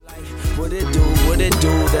What it do, what it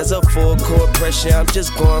do? There's a full court pressure, I'm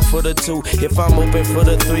just going for the 2. If I'm open for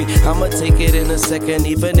the 3, I'ma take it in a second.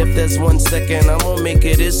 Even if there's 1 second, I'ma make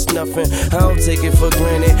it, it's nothing. I don't take it for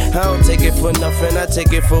granted, I don't take it for nothing. I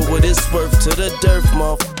take it for what it's worth to the dirt,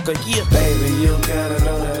 motherfucker. Yeah, baby, you gotta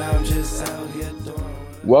know that I'm just out here doing.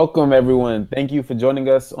 Welcome, everyone. Thank you for joining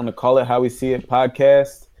us on the Call It How We See It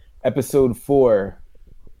podcast, episode 4.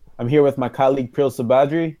 I'm here with my colleague, Pril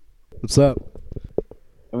Sabadri. What's up?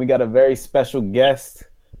 And we got a very special guest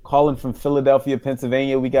calling from Philadelphia,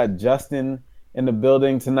 Pennsylvania. We got Justin in the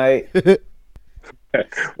building tonight.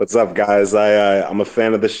 What's up, guys? I'm a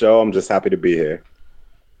fan of the show. I'm just happy to be here.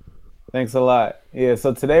 Thanks a lot. Yeah,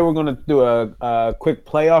 so today we're going to do a quick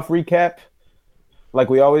playoff recap like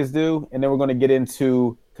we always do, and then we're going to get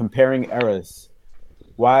into comparing eras.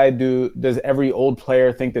 Why does every old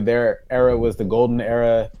player think that their era was the golden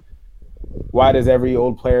era? Why does every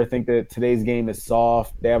old player think that today's game is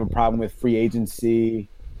soft? They have a problem with free agency,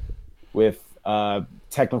 with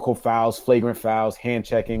technical fouls, flagrant fouls, hand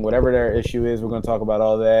checking, whatever their issue is. We're going to talk about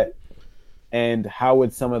all that. And how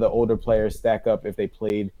would some of the older players stack up if they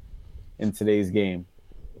played in today's game?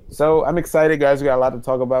 So I'm excited, guys. We got a lot to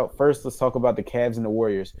talk about. First, let's talk about the Cavs and the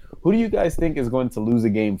Warriors. Who do you guys think is going to lose a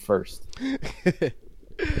game first?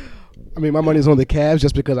 I mean, my money's on the Cavs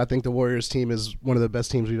just because I think the Warriors team is one of the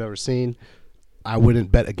best teams we've ever seen. I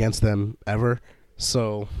wouldn't bet against them ever.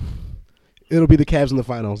 So it'll be the Cavs in the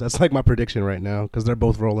finals. That's like my prediction right now because they're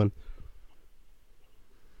both rolling.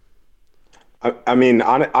 I mean,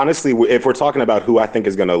 honestly, if we're talking about who I think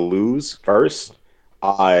is going to lose first,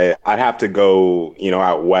 I'd have to go,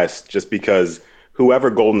 out west just because whoever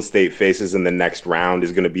Golden State faces in the next round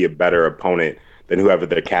is going to be a better opponent than whoever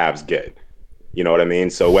the Cavs get. You know what I mean?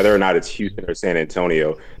 So whether or not it's Houston or San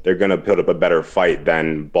Antonio, they're going to put up a better fight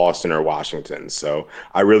than Boston or Washington. So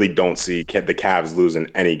I really don't see the Cavs losing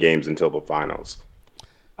any games until the finals.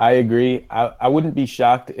 I agree. I wouldn't be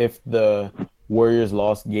shocked if the Warriors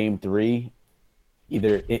lost game 3,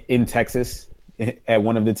 either in Texas at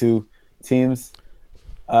one of the two teams.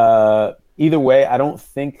 Either way, I don't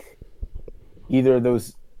think either of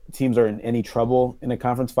those teams are in any trouble in the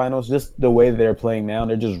conference finals. Just the way they're playing now,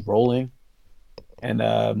 they're just rolling. And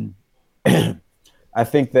I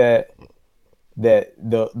think that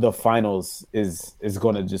the finals is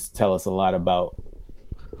going to just tell us a lot about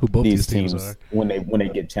who both these teams are when they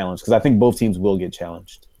get challenged, because I think both teams will get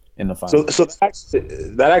challenged in the finals. So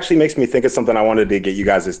that actually makes me think of something I wanted to get you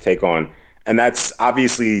guys' take on, and that's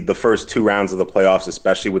obviously the first 2 rounds of the playoffs,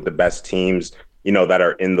 especially with the best teams that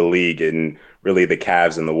are in the league, and really the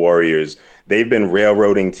Cavs and the Warriors. They've been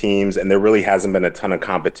railroading teams, and there really hasn't been a ton of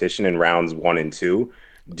competition in rounds 1 and 2.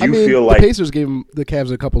 Do you feel like the Pacers gave the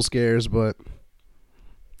Cavs a couple scares, but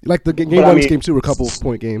like the game 1 and game 2 were a couple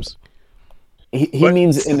point games. He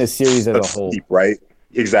means in the series as a whole, right?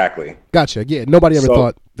 Exactly. Gotcha. Yeah, nobody ever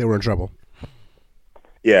thought they were in trouble.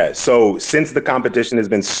 Yeah. So since the competition has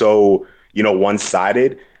been so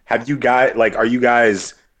one-sided, are you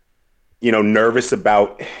guys nervous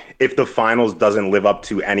about if the finals doesn't live up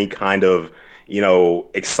to any kind of,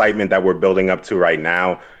 excitement that we're building up to right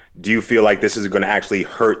now? Do you feel like this is going to actually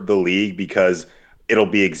hurt the league because it'll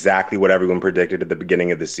be exactly what everyone predicted at the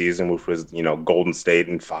beginning of the season, which was, Golden State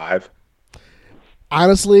in 5?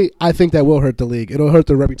 Honestly, I think that will hurt the league. It'll hurt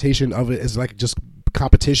the reputation of it as like just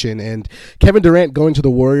competition. And Kevin Durant going to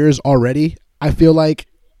the Warriors already, I feel like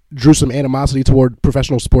drew some animosity toward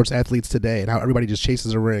professional sports athletes today and how everybody just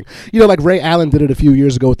chases a ring. Like Ray Allen did it a few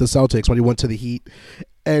years ago with the Celtics when he went to the Heat.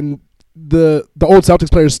 And the old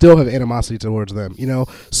Celtics players still have animosity towards them,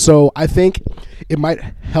 So I think it might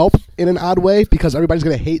help in an odd way because everybody's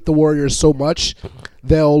going to hate the Warriors so much,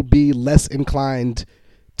 they'll be less inclined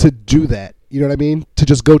to do that. You know what I mean? To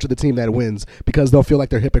just go to the team that wins because they'll feel like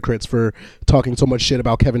they're hypocrites for talking so much shit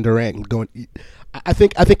about Kevin Durant and going. I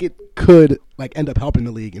think it could like end up helping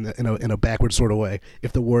the league in a backward sort of way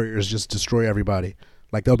if the Warriors just destroy everybody.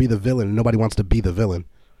 Like they'll be the villain and nobody wants to be the villain.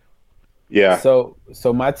 Yeah. So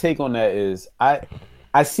my take on that is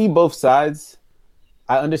I see both sides.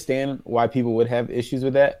 I understand why people would have issues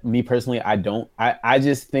with that. Me personally, I don't. I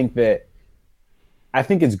just think that I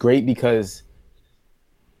think it's great because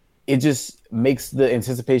it just makes the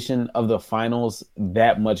anticipation of the finals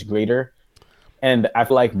that much greater. And I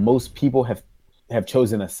feel like most people have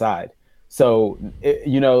chosen a side. So,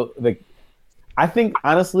 I think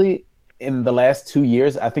honestly, in the last 2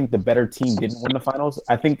 years, I think the better team didn't win the finals.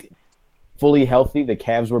 I think fully healthy, the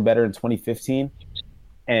Cavs were better in 2015.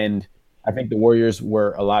 And I think the Warriors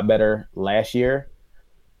were a lot better last year.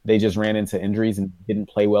 They just ran into injuries and didn't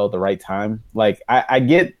play well at the right time. Like I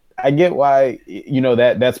get why,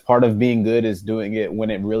 that's part of being good is doing it when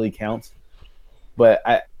it really counts. but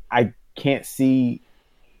I can't see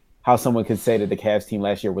how someone could say that the Cavs team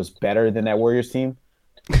last year was better than that Warriors team.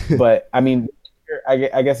 But I mean,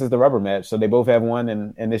 I guess it's the rubber match. So they both have one,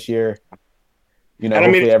 and this year, And I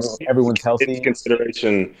mean, hopefully everyone's healthy. Take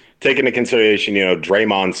into consideration,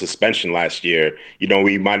 Draymond's suspension last year.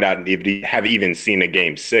 We might not have even seen a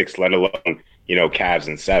game 6, let alone, Cavs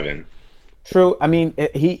in 7. True. I mean,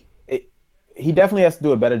 he definitely has to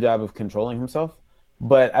do a better job of controlling himself.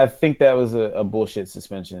 But I think that was a bullshit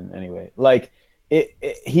suspension anyway. Like,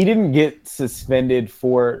 he didn't get suspended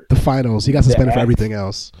for the finals. He got suspended for everything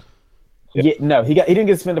else. Yeah, no, he didn't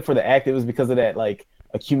get suspended for the act. It was because of that like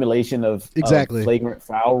accumulation of flagrant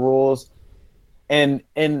foul rules, and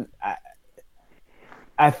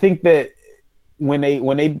I think that when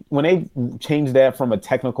they changed that from a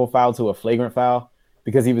technical foul to a flagrant foul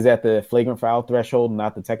because he was at the flagrant foul threshold,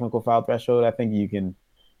 not the technical foul threshold, I think you can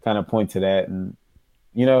kind of point to that, and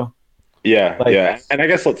Yeah. And I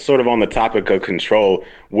guess let's sort of on the topic of control,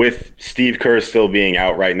 with Steve Kerr still being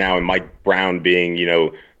out right now and Mike Brown being,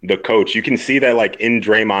 the coach, you can see that like in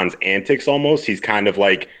Draymond's antics almost, he's kind of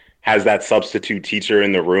like has that substitute teacher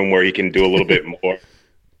in the room where he can do a little bit more,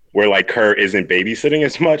 where like Kerr isn't babysitting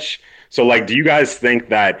as much. So like, do you guys think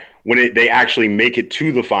that when they actually make it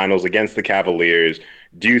to the finals against the Cavaliers,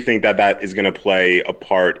 do you think that is going to play a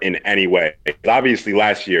part in any way? Obviously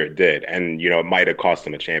last year it did, and it might have cost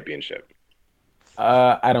them a championship.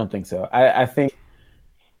 I don't think so. I think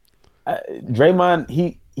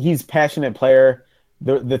Draymond, he's a passionate player.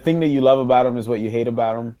 The thing that you love about him is what you hate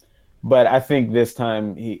about him. But I think this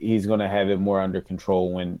time he's going to have it more under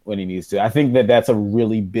control when he needs to. I think that's a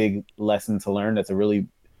really big lesson to learn. That's a really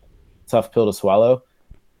tough pill to swallow.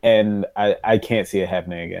 And I can't see it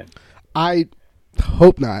happening again. I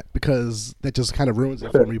hope not, because that just kind of ruins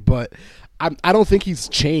it for me. But I don't think he's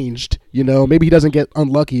changed. Maybe he doesn't get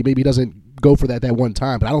unlucky. Maybe he doesn't go for that one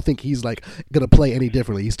time, but I don't think he's like going to play any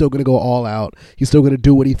differently. He's still going to go all out. He's still going to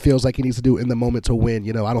do what he feels like he needs to do in the moment to win.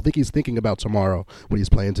 I don't think he's thinking about tomorrow when he's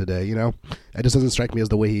playing today. It just doesn't strike me as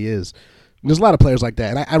the way he is. And there's a lot of players like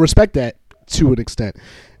that, and I respect that to an extent.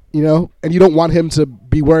 And you don't want him to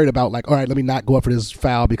be worried about like, all right, let me not go up for this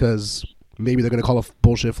foul because maybe they're going to call a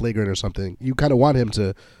bullshit flagrant or something. You kind of want him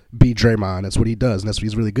to be Draymond. That's what he does, and that's what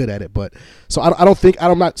he's really good at it. But so I'm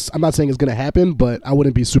not saying it's going to happen, but I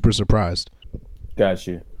wouldn't be super surprised. Got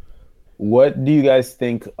you. What do you guys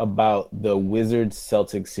think about the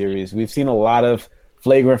Wizards-Celtics series? We've seen a lot of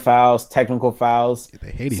flagrant fouls, technical fouls,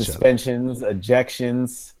 they hate each other. Suspensions,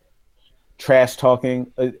 ejections, trash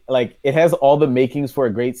talking. Like, it has all the makings for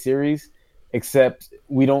a great series, except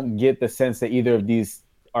we don't get the sense that either of these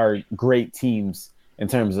are great teams in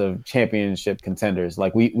terms of championship contenders.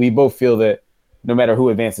 Like, we both feel that no matter who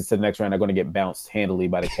advances to the next round, they're going to get bounced handily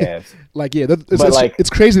by the Cavs. It's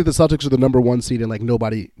crazy that the Celtics are the number 1 seed and like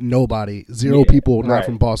nobody, zero people not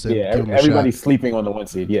from Boston. Yeah, everybody's sleeping on the 1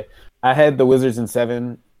 seed. Yeah, I had the Wizards in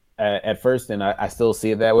 7 at first, and I still see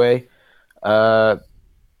it that way. I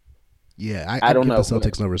don't know. The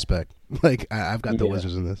Celtics no respect. Like I've got the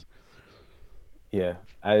Wizards in this. Yeah,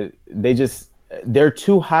 they're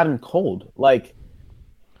too hot and cold. Like,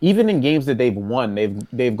 even in games that they've won,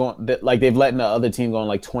 they've gone like they've let the other team go on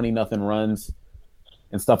like 20-0 runs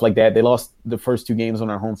and stuff like that. They lost the first 2 games on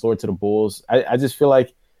our home floor to the Bulls. I just feel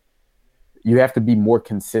like you have to be more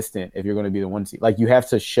consistent if you're going to be the 1 seed. Like, you have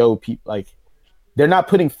to show people like they're not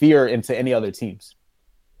putting fear into any other teams.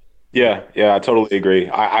 Yeah, I totally agree.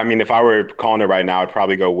 I mean, if I were calling it right now, I'd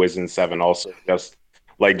probably go Wiz in 7 also. Just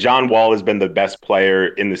like John Wall has been the best player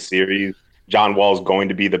in the series. John Wall is going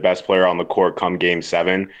to be the best player on the court come game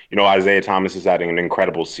 7. Isaiah Thomas is having an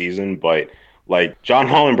incredible season, but like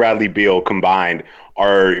John Wall and Bradley Beal combined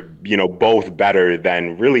are, both better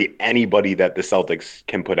than really anybody that the Celtics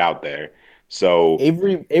can put out there. So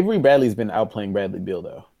Avery Bradley's been outplaying Bradley Beal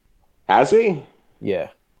though. Has he? Yeah,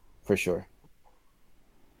 for sure.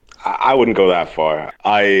 I wouldn't go that far.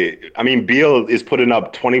 I mean, Beal is putting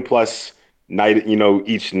up 20 plus night,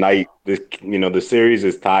 each night. The series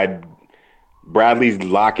is tied. Bradley's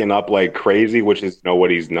locking up like crazy, which is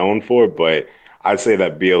what he's known for. But I'd say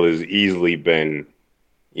that Beal has easily been,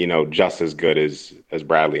 just as good as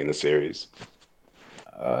Bradley in the series.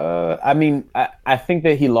 I mean, I think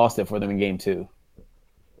that he lost it for them in game 2.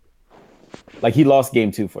 Like, he lost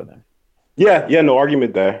game 2 for them. Yeah, no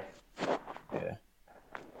argument there. Yeah.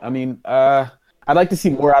 I mean, I'd like to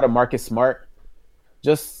see more out of Marcus Smart.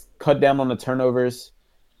 Just cut down on the turnovers.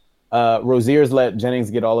 Rozier's let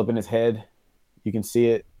Jennings get all up in his head. You can see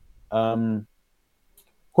it. Horford's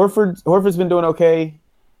been doing okay.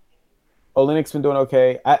 Olynyk's been doing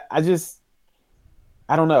okay. I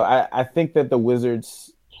don't know. I think that the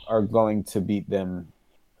Wizards are going to beat them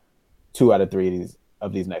 2 out of 3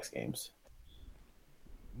 of these next games.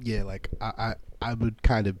 Yeah, like I would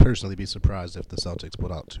kind of personally be surprised if the Celtics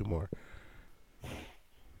put out 2 more.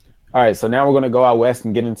 All right, so now we're going to go out west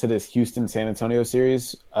and get into this Houston-San Antonio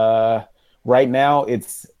series. Right now,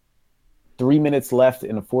 it's 3 minutes left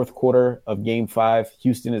in the fourth quarter of Game 5.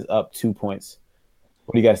 Houston is up 2 points.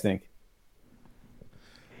 What do you guys think?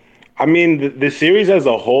 I mean, the series as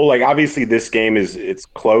a whole, like obviously this game it's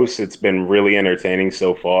close. It's been really entertaining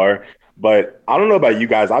so far. But I don't know about you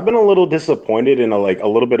guys. I've been a little disappointed and a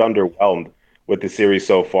little bit underwhelmed with the series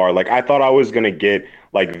so far. Like I thought I was gonna get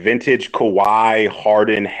like vintage Kawhi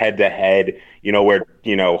Harden head to head, where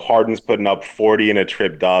Harden's putting up 40 in a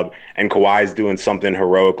trip dub and Kawhi's doing something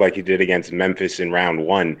heroic like he did against Memphis in round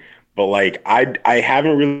 1. But like I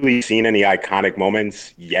haven't really seen any iconic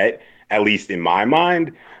moments yet, at least in my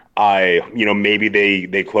mind. Maybe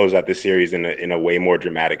they close out the series in a way more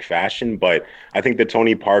dramatic fashion, but I think the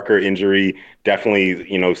Tony Parker injury definitely,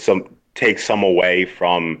 takes some away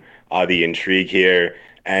from the intrigue here.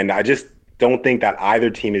 And I just don't think that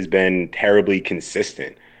either team has been terribly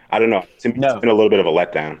consistent. I don't know. It's been a little bit of a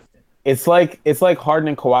letdown. It's like Harden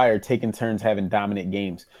and Kawhi are taking turns having dominant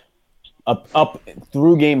games up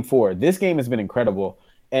through Game 4. This game has been incredible.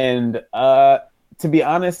 And to be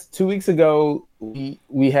honest, 2 weeks ago,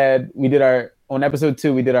 on episode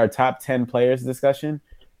 2, we did our top 10 players discussion.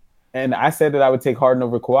 And I said that I would take Harden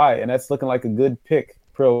over Kawhi, and that's looking like a good pick.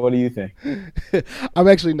 Pro, what do you think? I'm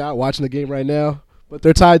actually not watching the game right now, but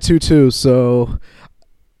they're tied 2-2, so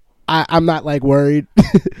I'm not like worried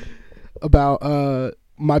about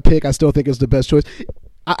my pick. I still think it's the best choice.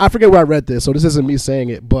 I forget where I read this, so this isn't me saying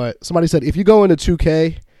it, but somebody said if you go into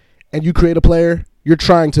 2K and you create a player, you're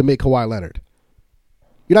trying to make Kawhi Leonard.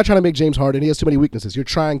 You're not trying to make James Harden. He has too many weaknesses. You're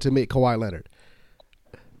trying to make Kawhi Leonard.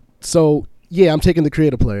 So, yeah, I'm taking the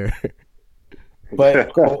creative player.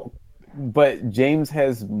 But James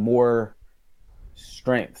has more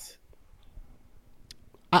strengths.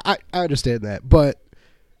 I understand that, but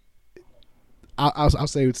I'll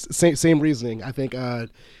say it's same reasoning. I think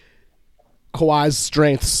Kawhi's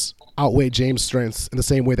strengths outweigh James' strengths in the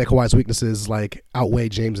same way that Kawhi's weaknesses outweigh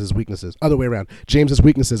James's weaknesses. Other way around. James's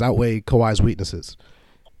weaknesses outweigh Kawhi's weaknesses.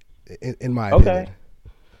 In my opinion.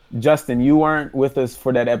 Justin, you weren't with us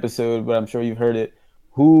for that episode, but I'm sure you've heard it.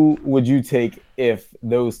 Who would you take if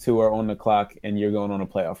those two are on the clock and you're going on a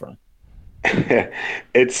playoff run?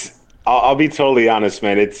 I'll be totally honest,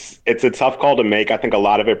 man. It's a tough call to make. I think a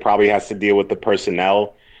lot of it probably has to deal with the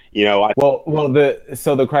personnel.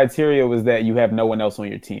 The criteria was that you have no one else on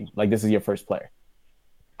your team. Like this is your first player.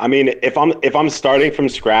 I mean, if I'm starting from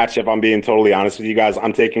scratch, if I'm being totally honest with you guys,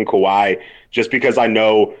 I'm taking Kawhi just because I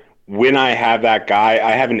know when I have that guy,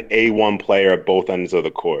 I have an A1 player at both ends of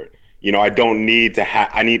the court. I don't need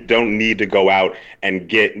to go out and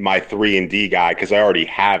get my 3 and D guy because I already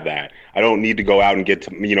have that. I don't need to go out and get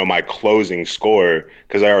to, my closing scorer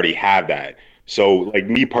because I already have that. So, like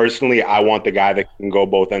me personally, I want the guy that can go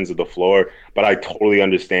both ends of the floor, but I totally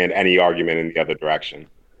understand any argument in the other direction.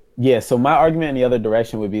 Yeah, so my argument in the other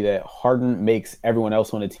direction would be that Harden makes everyone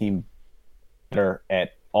else on the team better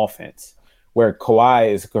at offense, where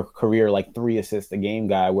Kawhi is a career 3 assists a game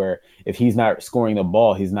guy, where if he's not scoring the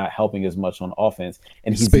ball, he's not helping as much on offense.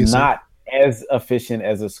 And he's not as efficient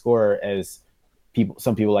as a scorer as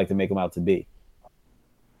some people like to make him out to be.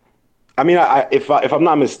 I mean, if I'm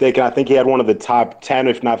not mistaken, I think he had one of the top 10,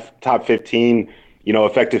 if not top 15,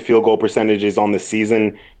 effective field goal percentages on the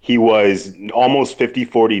season. He was almost 50,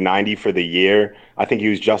 40, 90 for the year. I think he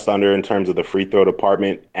was just under in terms of the free throw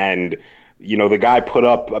department. And, the guy put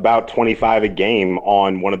up about 25 a game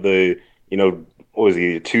on one of the, what was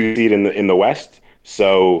he, 2 seed in the West.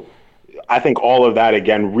 So I think all of that,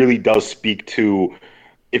 again, really does speak to,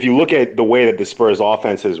 if you look at the way that the Spurs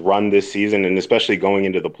offense has run this season, and especially going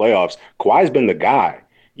into the playoffs, Kawhi's been the guy,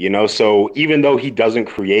 So even though he doesn't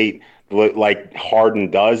create like Harden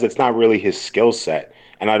does, it's not really his skill set.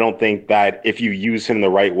 And I don't think that if you use him the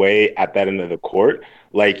right way at that end of the court,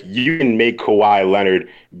 you can make Kawhi Leonard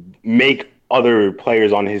make other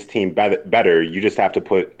players on his team better. You just have to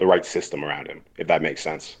put the right system around him, if that makes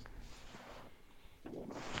sense.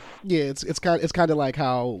 Yeah, it's kind of like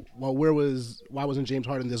how why wasn't James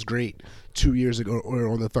Harden this great 2 years ago or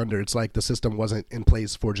on the Thunder? It's like the system wasn't in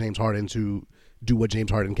place for James Harden to do what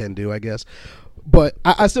James Harden can do, I guess. But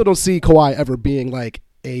I still don't see Kawhi ever being like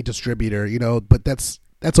a distributor, But that's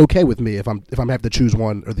okay with me if I'm having to choose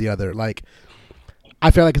one or the other. Like,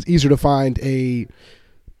 I feel like it's easier to find a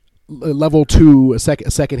level 2, a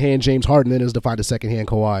second-hand James Harden than it is to find a second-hand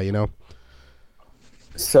Kawhi,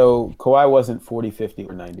 So Kawhi wasn't 40, 50,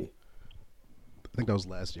 or 90. I think that was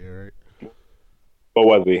last year, right? What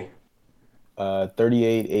was he?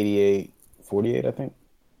 38, 88, 48, I think.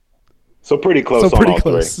 So pretty close So on pretty all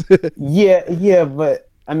close. three. Yeah, but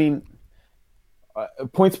I mean,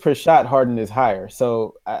 points per shot, Harden is higher.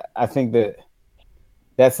 So I think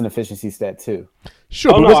that's an efficiency stat too.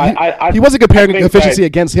 Sure, Oh, but no, he wasn't comparing think efficiency that-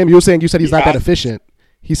 against him. You said he's not Yeah, that efficient.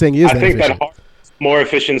 He's saying he is I that think that efficient. Harden's more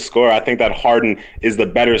efficient scorer. I think that Harden is the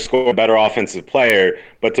better scorer, better offensive player.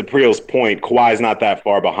 But to Priel's point, Kawhi's not that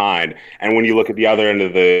far behind. And when you look at the other end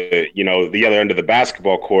of the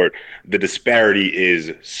basketball court, the disparity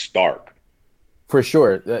is stark. For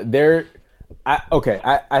sure.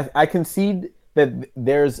 I concede that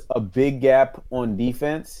there's a big gap on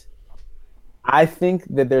defense. I think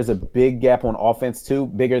that there's a big gap on offense too,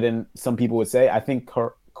 bigger than some people would say. I think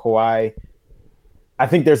Kawhi. I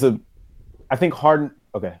think Harden.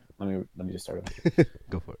 Okay, let me just start.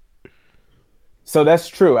 Go for it. So that's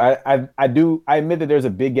true. I admit that there's a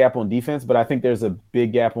big gap on defense, but I think there's a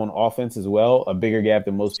big gap on offense as well. A bigger gap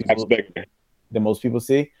than most people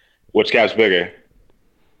see. Which gap's bigger?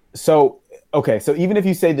 So even if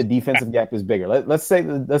you say the defensive gap is bigger, let's say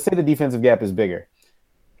the defensive gap is bigger.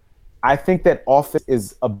 I think that offense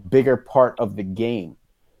is a bigger part of the game.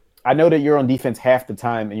 I know that you're on defense half the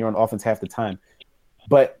time and you're on offense half the time,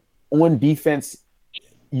 but on defense,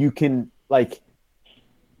 you can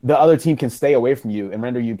the other team can stay away from you and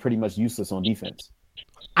render you pretty much useless on defense.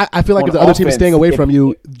 I feel like On if the other team is offense, staying away from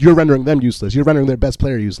you, you're rendering them useless. You're rendering their best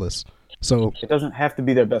player useless. So, It doesn't have to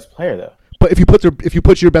be their best player though. but if you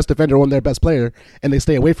put your best defender on their best player and they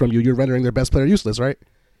stay away from you, you're rendering their best player useless, right?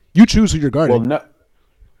 You choose who you're guarding. Well, no.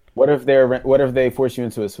 What if they force you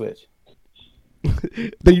into a switch?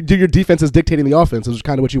 Then your defense is dictating the offense, which is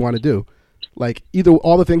kind of what you want to do. Like either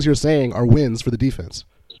all the things you're saying are wins for the defense.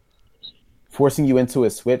 Forcing you into a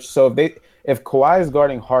switch. So if Kawhi is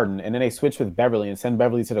guarding Harden and then they switch with Beverly and send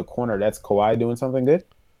Beverly to the corner, that's Kawhi doing something good?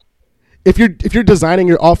 If you're designing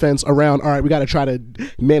your offense around, all right, we got to try to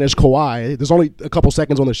manage Kawhi. There's only a couple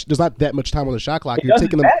seconds on there's not that much time on the shot clock. It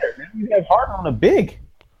doesn't matter, man. You have Harden on a big.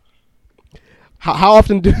 How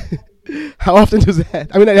often does that?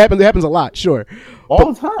 I mean, it happens a lot, sure.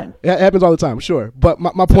 All the time. It happens all the time, sure. But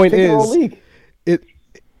my point Pick and roll is, league.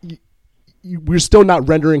 we're still not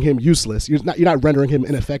rendering him useless. You're not rendering him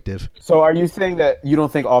ineffective. So are you saying that you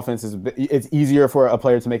don't think it's easier for a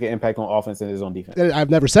player to make an impact on offense than it is on defense? I've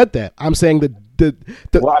never said that. I'm saying that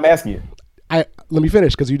Well, I'm asking you. let me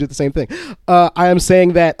finish because you did the same thing. I am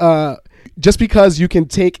saying that just because you can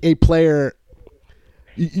take a player,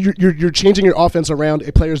 you're changing your offense around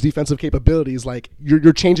a player's defensive capabilities. Like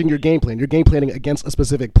you're changing your game plan. You're game planning against a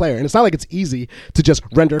specific player, and it's not like it's easy to just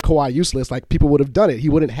render Kawhi useless. Like people would have done it. He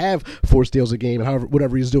wouldn't have 4 steals a game and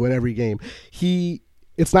whatever he's doing every game.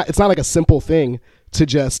 It's not like a simple thing to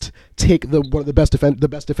just take the best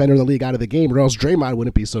defender in the league out of the game, or else Draymond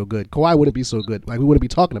wouldn't be so good. Kawhi wouldn't be so good. Like we wouldn't be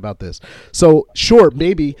talking about this. So sure,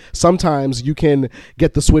 maybe sometimes you can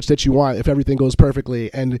get the switch that you want if everything goes perfectly,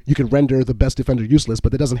 and you can render the best defender useless.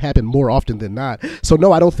 But that doesn't happen more often than not. So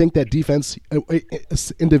no, I don't think that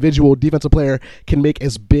individual defensive player can make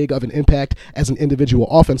as big of an impact as an individual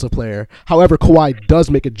offensive player. However, Kawhi does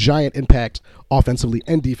make a giant impact offensively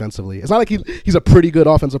and defensively. It's not like he's a pretty good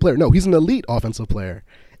offensive player. No, he's an elite offensive player,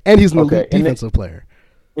 and he's an elite defensive player.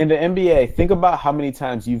 In the NBA, think about how many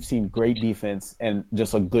times you've seen great defense and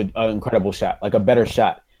just a good, incredible shot, like a better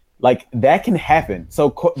shot. Like that can happen. So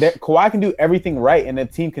Kawhi can do everything right, and the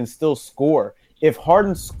team can still score. If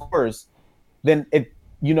Harden scores, then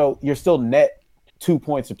you're still net 2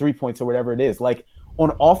 points or 3 points or whatever it is. Like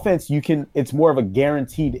on offense, it's more of a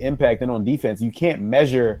guaranteed impact than on defense. You can't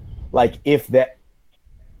measure like if that.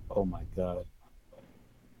 Oh my God.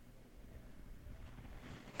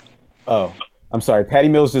 Oh, I'm sorry. Patty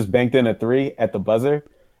Mills just banked in a 3 at the buzzer,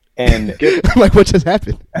 and like what just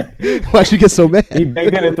happened? Why'd you get so mad? He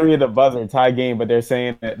banked in a 3 at the buzzer, tie game, but they're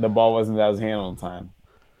saying that the ball wasn't out of his hand on time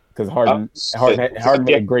because Harden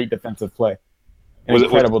made a great defensive play.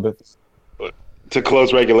 Incredible to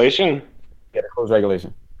close regulation. Yeah, to close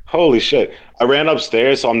regulation. Holy shit! I ran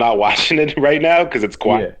upstairs, so I'm not watching it right now because it's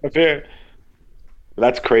quiet up here.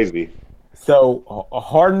 That's crazy. So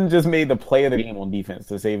Harden just made the play of the game on defense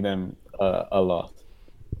to save them a loss.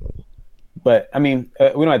 But I mean,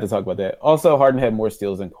 we don't have to talk about that. Also, Harden had more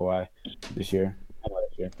steals than Kawhi this year,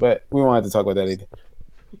 but we won't have to talk about that either.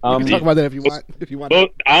 You can talk about that if you want. Well,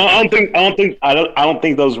 I don't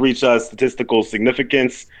think those reach statistical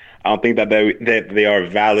significance. I don't think that they are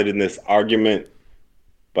valid in this argument.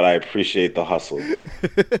 But I appreciate the hustle.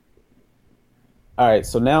 All right,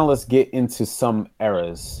 so now let's get into some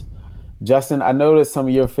eras. Justin, I noticed some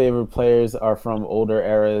of your favorite players are from older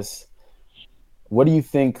eras. what do you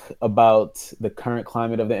think about the current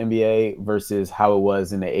climate of the NBA versus how it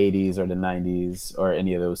was in the 80s or the 90s or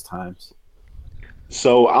any of those times?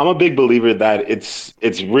 So I'm a big believer that it's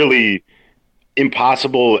really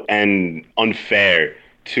impossible and unfair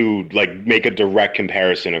to like make a direct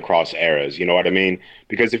comparison across eras. You know what I mean?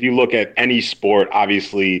 Because if you look at any sport,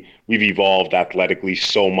 obviously we've evolved athletically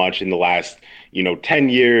so much in the last, 10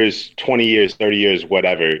 years, 20 years, 30 years,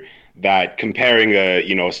 whatever, that comparing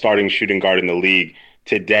a starting shooting guard in the league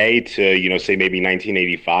today to, say maybe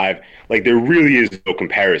 1985, like there really is no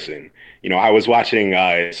comparison. I was watching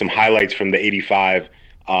some highlights from the 85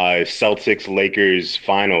 Celtics Lakers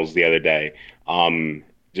finals the other day.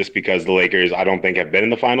 Just because the Lakers, I don't think have been in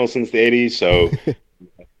the finals since the 80s. So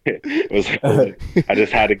it was I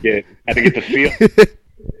just had to get the feel,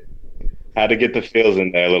 had to get the feels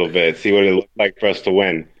in there a little bit, see what it looked like for us to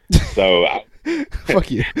win. So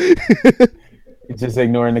Fuck you. Just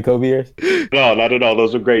ignoring the Kobe years? no, not at all.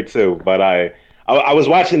 Those were great too. But I was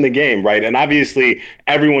watching the game, right? And obviously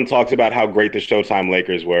everyone talks about how great the Showtime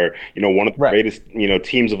Lakers were, one of the Right. greatest,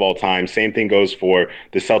 teams of all time. Same thing goes for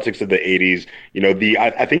the Celtics of the 80s.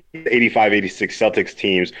 I think the 85, 86 Celtics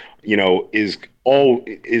teams, is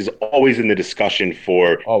always in the discussion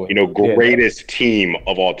for, Always. Yeah, greatest team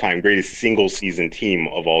of all time, greatest single season team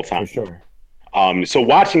of all time. for sure. So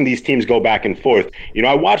watching these teams go back and forth,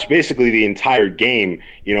 I watched basically the entire game,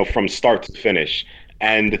 from start to finish.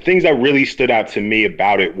 And the things that really stood out to me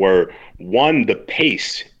about it were, one, the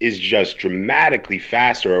pace is just dramatically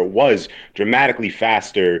faster, or was dramatically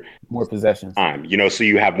faster. More possessions. So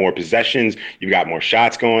you have more possessions, you've got more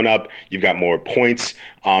shots going up, you've got more points.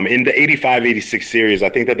 In the 85-86 series, I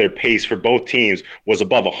think that their pace for both teams was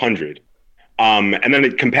above 100. And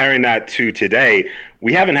then comparing that to today,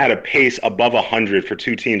 we haven't had a pace above 100 for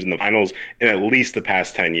two teams in the finals in at least the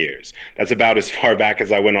past 10 years. That's about as far back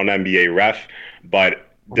as I went on NBA Ref. But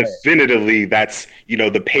definitively, that's,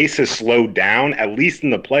 the pace has slowed down, at least in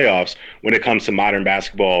the playoffs, when it comes to modern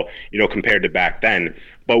basketball, compared to back then.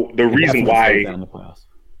 But the reason why, but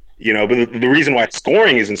the reason why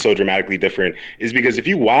scoring isn't so dramatically different is because if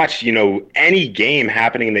you watch, any game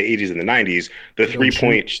happening in the 80s and the 90s, the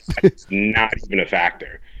 3-point shot is not even a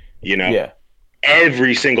factor. Yeah.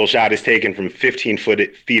 Every single shot is taken from 15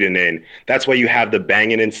 feet and in. That's why you have the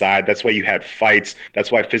banging inside. That's why you had fights.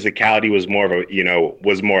 That's why physicality was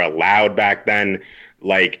was more allowed back then.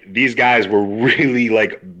 Like, these guys were really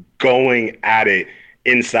like going at it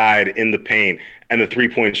inside in the paint, and the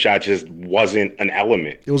 3-point shot just wasn't an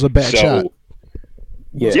element. It was a bad shot.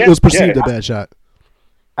 Yeah. It was perceived a bad shot.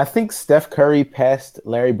 I think Steph Curry passed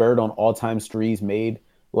Larry Bird on all-time threes made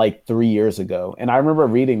like 3 years ago. And I remember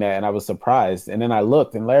reading that and I was surprised. And then I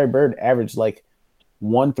looked and Larry Bird averaged like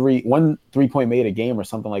one 3-point made a game or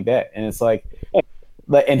something like that. And it's like,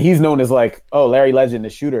 and he's known as like, oh, Larry Legend, the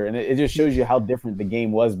shooter. And it just shows you how different the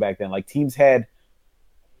game was back then. Like, teams had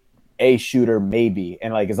a shooter maybe.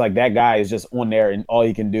 And like, it's like that guy is just on there and all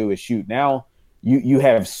he can do is shoot. Now you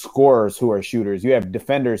have scorers who are shooters. You have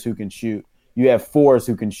defenders who can shoot. You have fours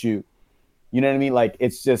who can shoot. You know what I mean? Like,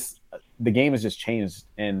 it's just, the game has just changed.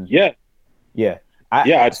 And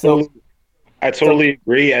I totally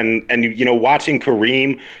agree. And watching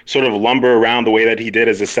Kareem sort of lumber around the way that he did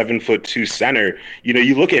as a 7'2" center,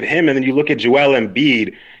 you look at him and then you look at Joel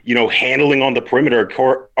Embiid, handling on the perimeter,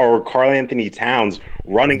 or Karl Anthony Towns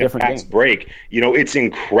running a fast break. It's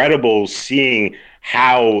incredible seeing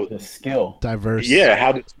how the skill diverse. Yeah,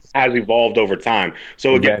 how this has evolved over time.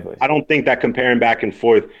 So again, Exactly. I don't think that comparing back and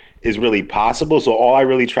forth is really possible. So all I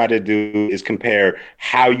really try to do is compare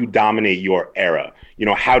how you dominate your era.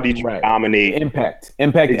 How did you dominate? Impact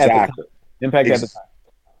Exactly. at the time.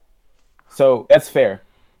 So that's fair.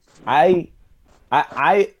 I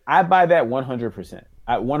buy that 100%.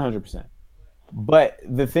 100%. But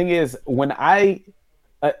the thing is, when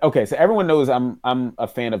okay, so everyone knows I'm a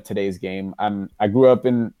fan of today's game. I grew up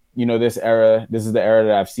in this era. This is the era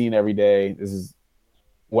that I've seen every day. This is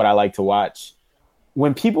what I like to watch.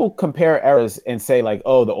 When people compare eras and say like,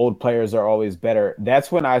 oh, the old players are always better, that's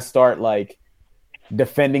when I start like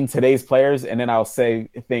defending today's players, and then I'll say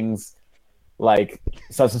things like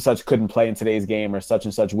such and such couldn't play in today's game, or such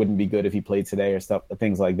and such wouldn't be good if he played today, or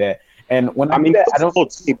things like that. And when I mean that, I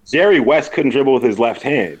don't. Jerry West couldn't dribble with his left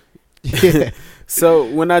hand. So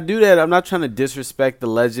when I do that, I'm not trying to disrespect the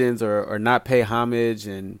legends or not pay homage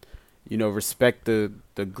and respect the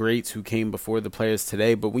greats who came before the players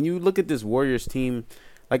today. But when you look at this Warriors team,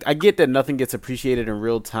 like, I get that nothing gets appreciated in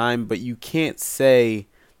real time, but you can't say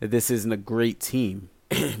that this isn't a great team.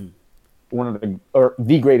 One of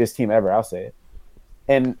the greatest team ever, I'll say it.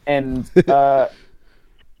 And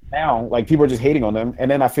now, like, people are just hating on them.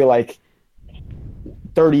 And then I feel like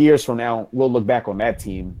 30 years from now, we'll look back on that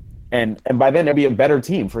team, and by then there'll be a better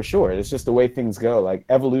team for sure. It's just the way things go. Like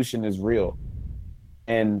evolution is real,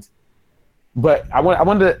 but I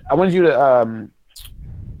wanted you to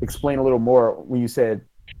explain a little more when you said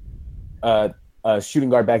shooting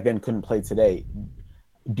guard back then couldn't play today.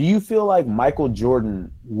 Do you feel like Michael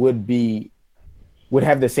Jordan would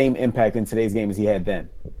have the same impact in today's game as he had then?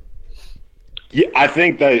 Yeah, I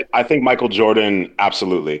think Michael Jordan,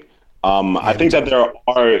 absolutely. I think that there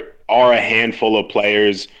are a handful of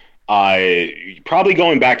players, probably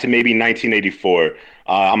going back to maybe 1984.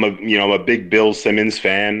 I'm a big Bill Simmons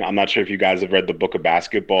fan. I'm not sure if you guys have read the Book of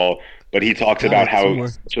Basketball, but he talks about how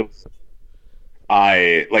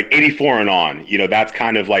like 84 and on, that's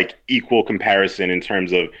kind of like equal comparison in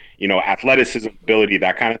terms of, athleticism, ability,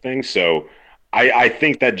 that kind of thing. So I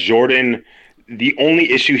think that Jordan, the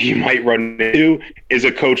only issue he might run into is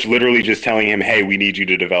a coach literally just telling him, hey, we need you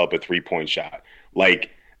to develop a 3-point shot. Like,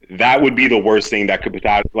 that would be the worst thing that could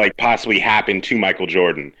possibly happen to Michael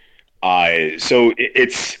Jordan. So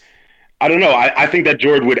it's I don't know. I think that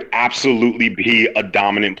Jordan would absolutely be a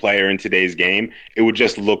dominant player in today's game. It would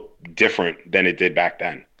just look different than it did back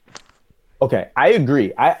then. Okay, I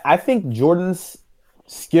agree. I think Jordan's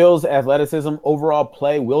skills, athleticism, overall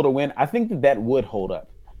play, will to win, I think that would hold up.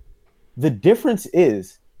 The difference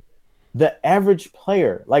is the average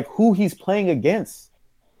player, like who he's playing against,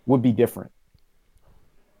 would be different.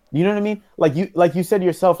 You know what I mean? Like you said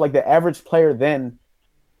yourself, like the average player then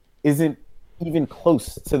isn't even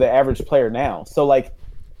close to the average player now. So like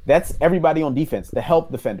that's everybody on defense, the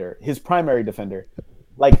help defender, his primary defender.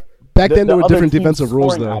 Like back then there were different defensive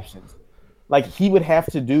rules though. Options. Like he would have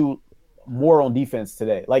to do more on defense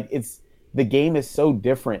today. Like the game is so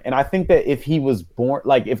different. And I think that if he was born,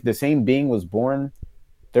 like if the same being was born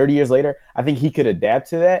 30 years later, I think he could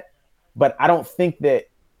adapt to that. But I don't think that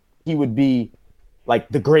he would be like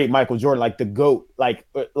the great Michael Jordan, like the GOAT,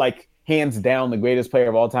 like hands down the greatest player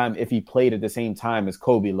of all time if he played at the same time as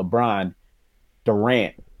Kobe, LeBron,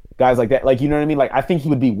 Durant, guys like that. Like, you know what I mean? Like, I think he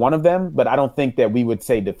would be one of them, but I don't think that we would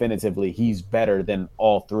say definitively he's better than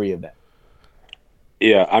all three of them.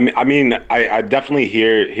 Yeah, I definitely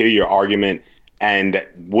hear your argument. And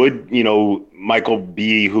would, Michael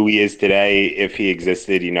be who he is today if he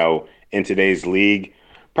existed, in today's league?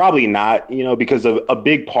 Probably not, because of a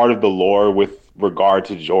big part of the lore with regard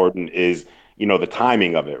to Jordan is, the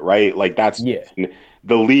timing of it, right? Like that's when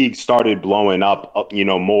the league started blowing up,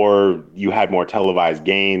 more, you had more televised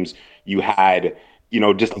games, you had,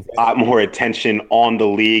 just a lot more attention on the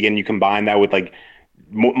league. And you combine that with like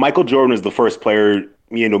Michael Jordan is the first player,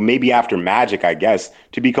 maybe after Magic, I guess,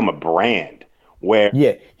 to become a brand where.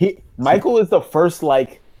 Yeah, Michael is the first,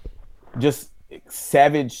 like, just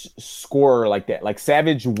savage scorer like that, like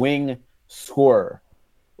savage wing scorer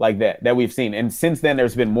like that we've seen. And since then,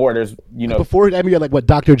 there's been more. There's, Before, you had like, what,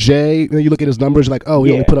 Dr. J? You look at his numbers, you're like, oh,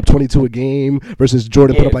 he only put up 22 a game versus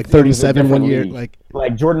Jordan put up like 37 one year.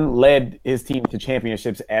 Like Jordan led his team to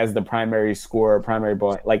championships as the primary scorer, primary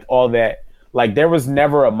ball, like all that. Like there was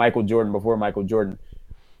never a Michael Jordan before Michael Jordan.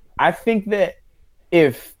 I think that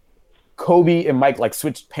if Kobe and Mike like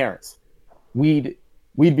switched parents, we'd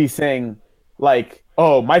be saying like,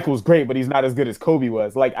 oh, Michael's great, but he's not as good as Kobe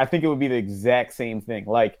was. Like I think it would be the exact same thing.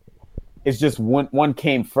 Like it's just one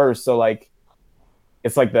came first, so like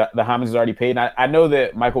it's like the homage is already paid. And I know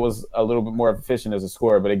that Michael was a little bit more efficient as a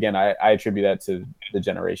scorer, but again, I attribute that to the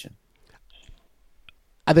generation.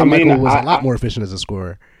 I think Michael was a lot more efficient as a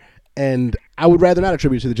scorer. And I would rather not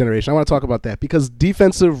attribute to the generation. I want to talk about that because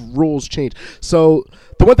defensive rules change. So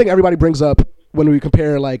the one thing everybody brings up when we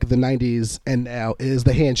compare like the 90s and now is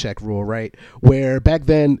the hand check rule, right? Where back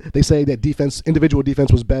then they say that individual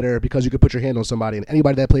defense was better because you could put your hand on somebody, and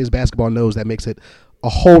anybody that plays basketball knows that makes it a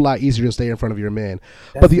whole lot easier to stay in front of your man.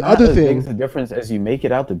 That's but the other thing, makes a difference as you make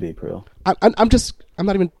it out to be, Prill. I'm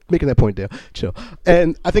not even making that point, Dale. Chill.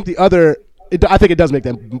 And I think I think it does make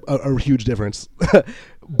them a huge difference.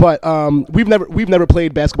 But we've never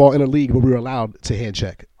played basketball in a league where we were allowed to hand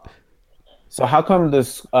check. So how come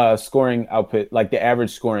this scoring output, like the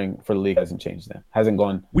average scoring for the league, hasn't changed then? Hasn't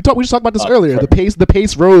gone? We just talked about this earlier. The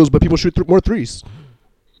pace rose, but people shoot more threes.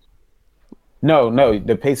 No,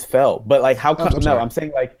 the pace fell. But like how come? I'm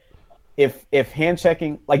saying like if hand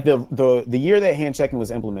checking, like the year that hand checking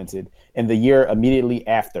was implemented and the year immediately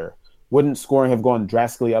after, wouldn't scoring have gone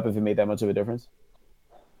drastically up if it made that much of a difference?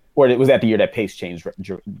 Or was that the year that pace changed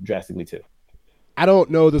drastically too? I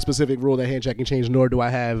don't know the specific rule that hand checking changed, nor do I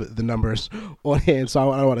have the numbers on hand,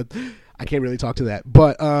 so I can't really talk to that.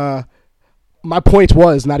 But my point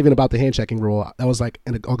was not even about the hand checking rule. That was like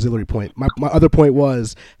an auxiliary point. My other point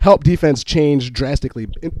was help defense change drastically.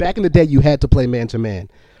 Back in the day, you had to play man to man,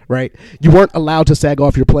 right? You weren't allowed to sag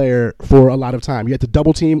off your player for a lot of time. You had to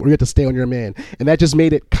double team or you had to stay on your man, and that just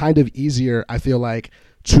made it kind of easier, I feel like,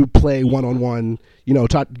 to play one on one.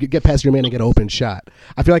 Try to get past your man and get an open shot.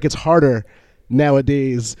 I feel like it's harder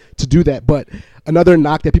nowadays to do that. But another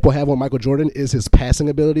knock that people have on Michael Jordan is his passing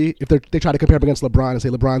ability. If they try to compare him against LeBron and say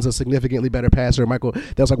LeBron's a significantly better passer,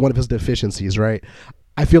 that was like one of his deficiencies, right?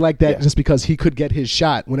 I feel like that just because he could get his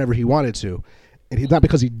shot whenever he wanted to, and he's not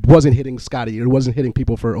because he wasn't hitting Scotty or wasn't hitting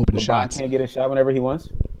people for open shots. Can't get a shot whenever he wants.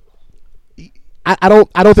 I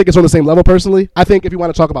don't think it's on the same level personally. I think if you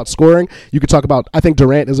want to talk about scoring, you could talk about. I think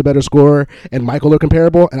Durant is a better scorer and Michael are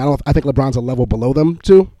comparable, and I think LeBron's a level below them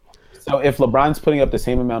too. So if LeBron's putting up the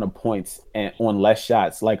same amount of points and on less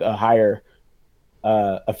shots, like a higher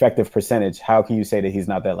effective percentage, how can you say that he's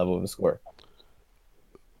not that level of a scorer?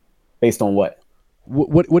 Based on what?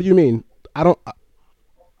 What do you mean? I don't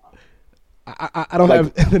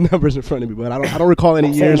have the numbers in front of me, but I don't recall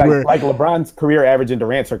any years where LeBron's career average and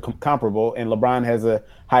Durant's are comparable, and LeBron has a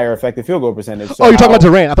higher effective field goal percentage. So you're talking about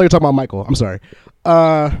Durant? I thought you were talking about Michael. I'm sorry.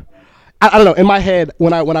 I don't know. In my head,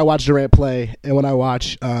 when I watch Durant play and when I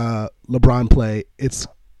watch LeBron play, it's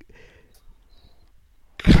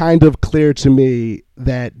kind of clear to me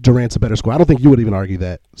that Durant's a better scorer. I don't think you would even argue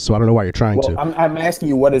that, so I don't know why you're trying to. I'm asking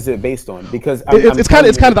you, what is it based on? Because it's kind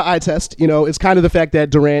of the eye test. It's kind of the fact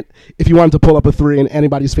that Durant, if he wanted to pull up a three in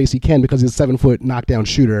anybody's face, he can because he's a 7-foot knockdown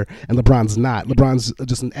shooter, and LeBron's not. LeBron's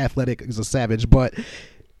just an athletic, he's a savage, but.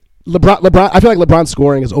 LeBron, I feel like LeBron's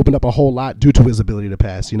scoring has opened up a whole lot due to his ability to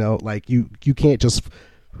pass. Like you can't just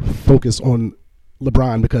focus on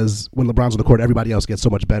LeBron because when LeBron's on the court, everybody else gets so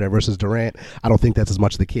much better. Versus Durant, I don't think that's as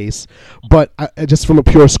much the case. But just from a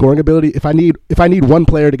pure scoring ability, if I need one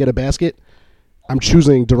player to get a basket, I'm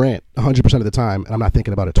choosing Durant 100% of the time, and I'm not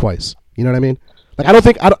thinking about it twice. You know what I mean? Like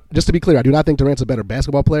just to be clear, I do not think Durant's a better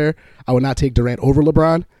basketball player. I would not take Durant over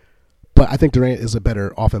LeBron, but I think Durant is a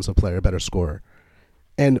better offensive player, a better scorer.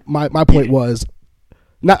 And my point was,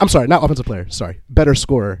 not offensive player. Sorry, better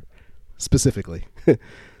scorer specifically.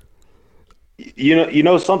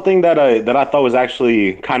 Something that I thought was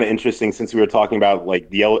actually kind of interesting, since we were talking about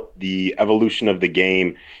like the evolution of the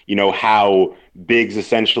game. How bigs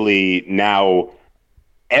essentially now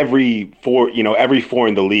every four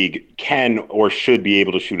in the league can or should be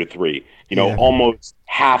able to shoot a three. Almost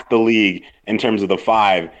half the league in terms of the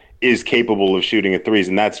five is capable of shooting at threes,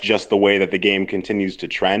 and that's just the way that the game continues to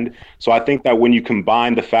trend. So I think that when you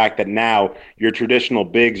combine the fact that now your traditional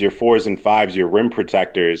bigs, your fours and fives, your rim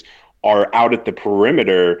protectors are out at the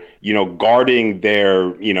perimeter, guarding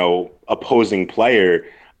their, opposing player,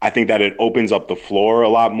 I think that it opens up the floor a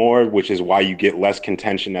lot more, which is why you get less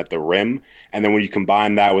contention at the rim. And then when you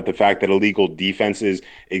combine that with the fact that illegal defenses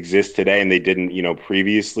exist today and they didn't,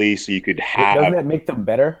 previously, so you could have... Doesn't that make them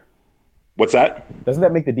better? What's that? Doesn't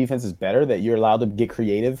that make the defenses better, that you're allowed to get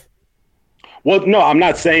creative? Well, no, I'm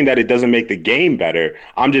not saying that it doesn't make the game better.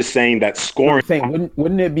 I'm just saying that scoring...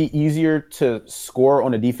 Wouldn't it be easier to score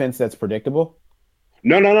on a defense that's predictable?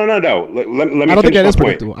 No. Let me I don't think that is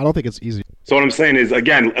predictable. I don't think it's easy. So what I'm saying is,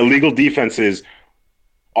 again, illegal defenses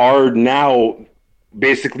are now...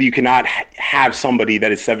 Basically, you cannot have somebody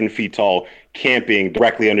that is 7 feet tall camping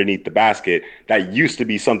directly underneath the basket. That used to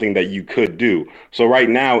be something that you could do. So right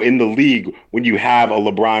now in the league, when you have a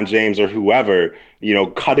LeBron James or whoever,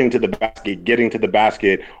 cutting to the basket, getting to the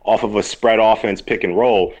basket off of a spread offense pick and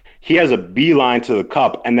roll, he has a beeline to the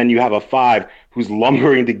cup, and then you have a five who's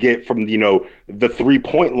lumbering to get from, the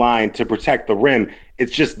 3-point line to protect the rim.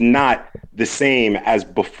 It's just not the same as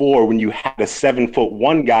before when you had a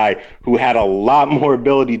 7'1" guy who had a lot more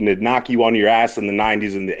ability to knock you on your ass in the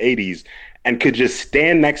 90s and the 80s and could just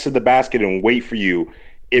stand next to the basket and wait for you.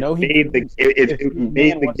 It made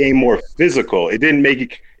the game more physical. It didn't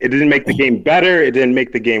make the game better. It didn't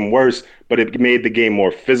make the game worse, but it made the game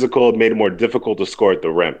more physical. It made it more difficult to score at the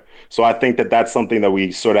rim. So I think that that's something that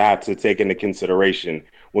we sort of have to take into consideration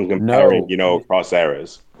when comparing, across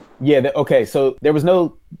eras. Yeah. Okay. So there was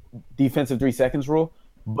no defensive 3 seconds rule,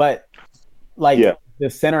 but the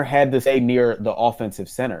center had to stay near the offensive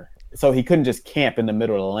center. So he couldn't just camp in the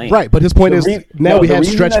middle of the lane. Right. But his point is now we have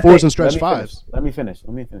stretch fours and stretch fives. Let me finish.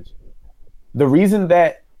 The reason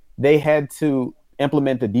that they had to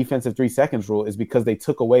implement the defensive 3 seconds rule is because they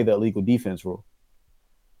took away the illegal defense rule.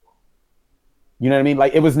 You know what I mean?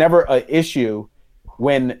 Like, it was never an issue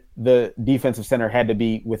when the defensive center had to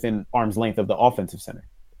be within arm's length of the offensive center.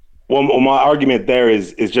 Well, my argument there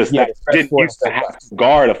is just that you didn't used to have to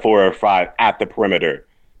guard a 4 or 5 at the perimeter.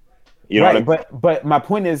 You know what I mean? But my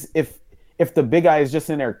point is, if if the big guy is just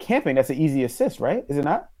in there camping, that's an easy assist, right? Is it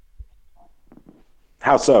not?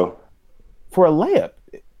 How so? For a layup.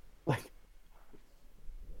 Like,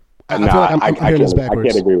 I feel like I'm hearing this I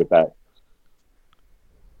backwards. can't agree with that.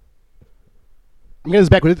 I'm getting this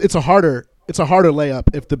backwards. It's a harder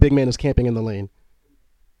layup if the big man is camping in the lane.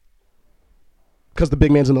 Because the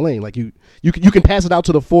big man's in the lane. Like you can pass it out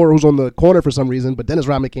to the 4 who's on the corner for some reason, but Dennis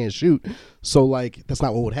Rodman can't shoot. So like that's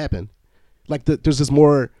not what would happen. Like there's just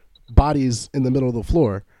more bodies in the middle of the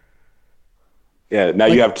floor. Yeah, now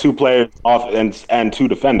you have 2 players off and 2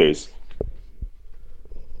 defenders.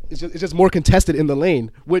 It's just more contested in the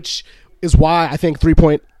lane, which is why I think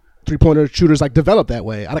three-pointer shooters like develop that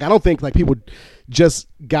way. I don't think like people just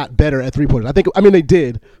got better at three-pointers. I mean they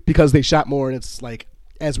did because they shot more, and it's like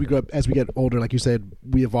as we get older, like you said,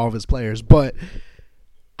 we evolve as players. But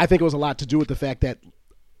I think it was a lot to do with the fact that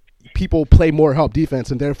people play more help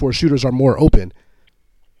defense, and therefore shooters are more open.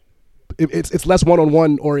 It's less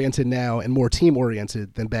one-on-one oriented now and more team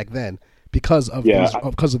oriented than back then because of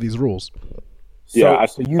these rules. So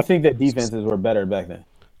you think that defenses were better back then?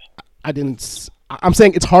 I'm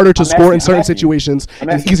saying it's harder to score in certain situations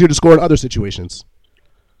and easier to score in other situations.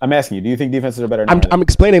 I'm asking you, do you think defenses are better now? I'm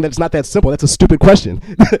explaining that it's not that simple. That's a stupid question.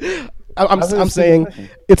 I'm saying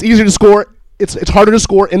it's easier to score. It's harder to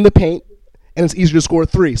score in the paint, and it's easier to score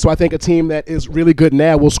 3. So I think a team that is really good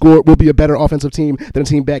now will be a better offensive team than a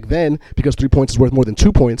team back then because 3 points is worth more than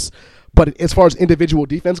 2 points. But as far as individual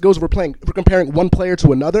defense goes, if we're comparing one player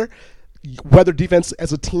to another, whether defense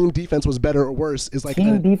as a team defense was better or worse is like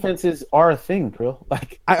team defenses are a thing, bro.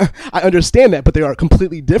 Like I understand that, but they are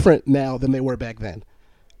completely different now than they were back then.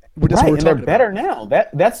 And they're better now.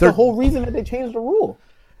 That's the whole reason that they changed the rule.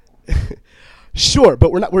 Sure,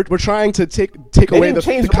 but we're trying to take away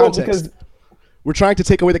the context. We're trying to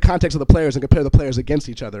take away the context of the players and compare the players against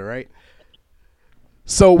each other, right?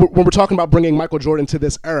 So when we're talking about bringing Michael Jordan to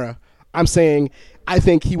this era, I'm saying I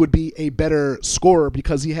think he would be a better scorer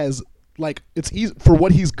because he has like it's easy for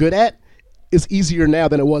what he's good at is easier now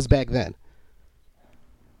than it was back then.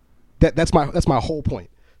 That's my whole point.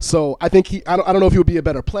 So I think I don't know if he would be a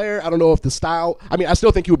better player. I don't know if the style. I mean, I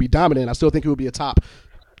still think he would be dominant. I still think he would be a top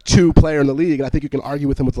 2 player in the league, and I think you can argue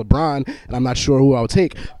with him with LeBron. And I'm not sure who I would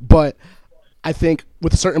take, but I think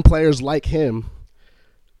with certain players like him,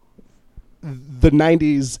 the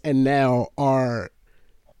 90s and now are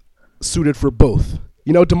suited for both.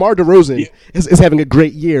 You know, DeMar DeRozan is having a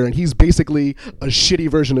great year, and he's basically a shitty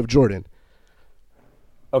version of Jordan.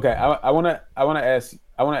 Okay, I want to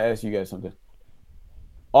ask you guys something.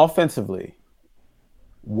 Offensively,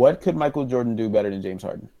 what could Michael Jordan do better than James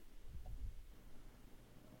Harden?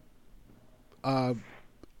 I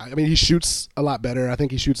mean, he shoots a lot better. I think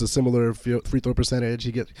he shoots a similar free throw percentage.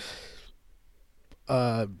 He's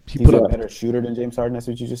put a better shooter than James Harden. That's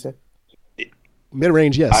what you just said. Mid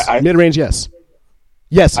range, yes. Mid range, yes.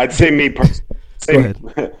 Yes. I'd say me. Go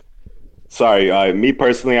ahead. Sorry, me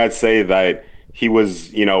personally, I'd say that he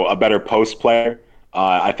was, a better post player.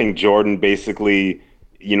 I think Jordan basically,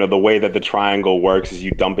 the way that the triangle works is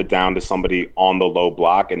you dump it down to somebody on the low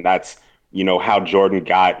block, and that's, how Jordan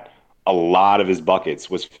got a lot of his buckets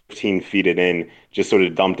was 15 feet it in, just sort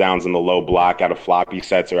of dump downs in the low block out of floppy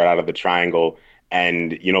sets or out of the triangle,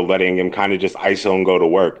 and letting him kind of just ISO and go to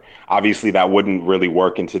work. Obviously, that wouldn't really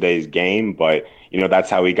work in today's game, but that's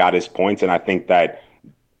how he got his points, and I think that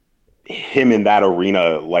him in that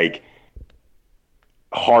arena, like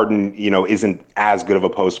Harden, isn't as good of a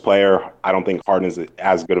post player. I don't think Harden is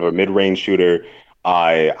as good of a mid-range shooter.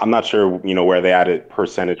 I'm not sure, where they at it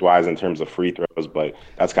percentage-wise in terms of free throws, but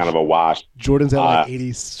that's kind of a wash. Jordan's at like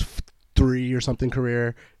 83 or something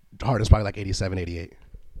career. Harden's probably like 87, 88.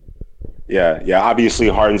 Yeah. Obviously,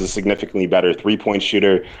 Harden's a significantly better three-point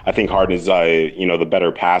shooter. I think Harden is, the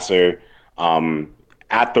better passer.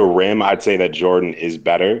 At the rim, I'd say that Jordan is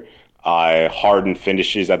better. Harden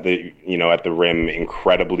finishes at the rim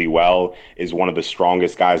incredibly well, is one of the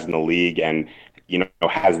strongest guys in the league, and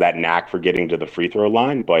has that knack for getting to the free throw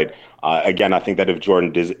line. But again, I think that if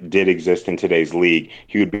Jordan did exist in today's league,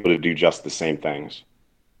 he would be able to do just the same things.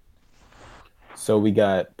 So we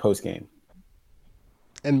got post game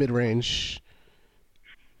and mid range.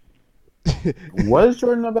 Was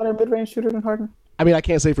Jordan a better mid range shooter than Harden? I mean, I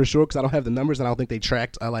can't say for sure because I don't have the numbers, and I don't think they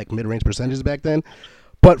tracked like mid range percentages back then.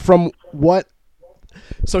 But from what,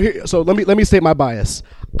 so let me state my bias.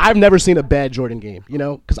 I've never seen a bad Jordan game,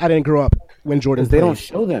 because I didn't grow up when Jordan played. They don't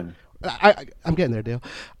show them. I'm getting there, Dale.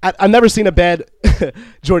 I've never seen a bad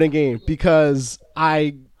Jordan game because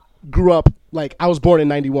I grew up, like, I was born in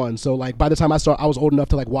 91. So, like, by the time I was old enough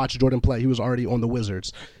to, like, watch Jordan play. He was already on the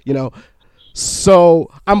Wizards,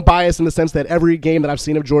 So I'm biased in the sense that every game that I've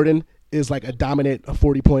seen of Jordan is like a dominant, a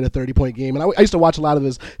 40-point, a 30-point game. And I used to watch a lot of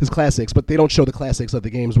his classics, but they don't show the classics of the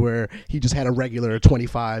games where he just had a regular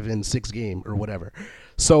 25-6 game or whatever.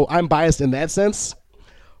 So I'm biased in that sense.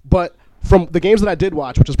 But from the games that I did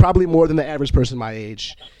watch, which is probably more than the average person my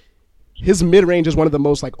age, his mid-range is one of the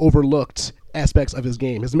most like overlooked aspects of his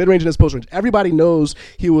game. His mid-range and his post-range. Everybody knows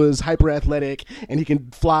he was hyper-athletic and he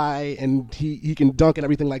can fly and he can dunk and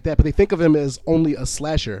everything like that, but they think of him as only a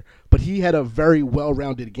slasher. But he had a very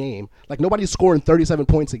well-rounded game. Like, nobody's scoring 37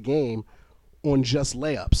 points a game on just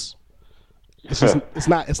layups. It's just it's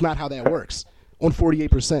not how that works. On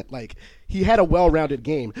 48%, like, he had a well-rounded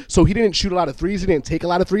game. So he didn't shoot a lot of threes. He didn't take a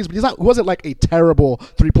lot of threes, but he wasn't like a terrible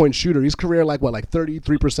three-point shooter. His career, like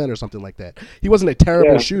 33% or something like that. He wasn't a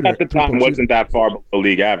terrible shooter. At the time, wasn't that far below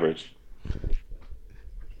league average.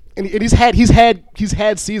 And he's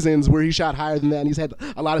had seasons where he shot higher than that, and he's had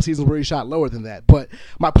a lot of seasons where he shot lower than that. But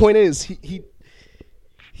my point is, he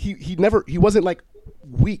wasn't like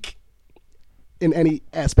weak in any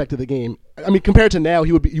aspect of the game. I mean, compared to now,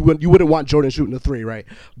 you wouldn't want Jordan shooting a three, right?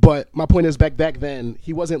 But my point is, back then,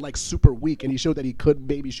 he wasn't like super weak, and he showed that he could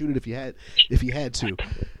maybe shoot it if he had to.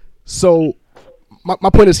 So my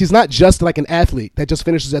point is, he's not just like an athlete that just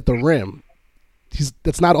finishes at the rim.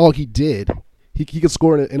 That's not all he did. He could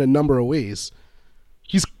score in a number of ways.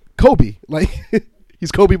 He's Kobe, like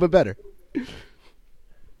he's Kobe but better.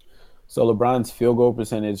 So LeBron's field goal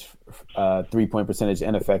percentage, 3-point percentage,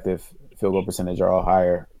 and effective field goal percentage are all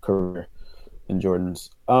higher career than Jordan's.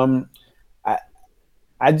 I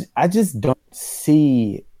just don't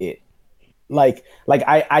see it. Like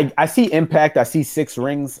I see impact, I see 6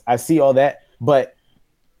 rings, I see all that, but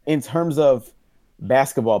in terms of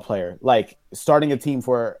basketball player, like starting a team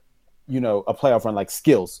for, a playoff run, like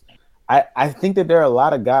skills, I think that there are a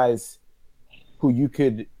lot of guys who you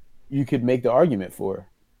could make the argument for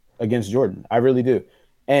against Jordan. I really do.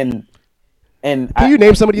 And can you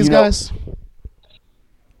name some of these guys?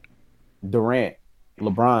 Durant,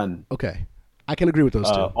 LeBron. Okay, I can agree with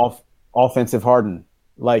those two. Offensive Harden.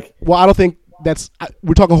 Like, well, I don't think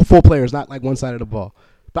we're talking full players, not like one side of the ball.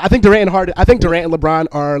 But I think Durant and LeBron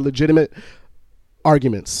are legitimate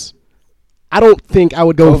arguments. I don't think I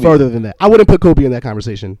would go further than that. I wouldn't put Kobe in that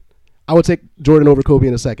conversation. I would take Jordan over Kobe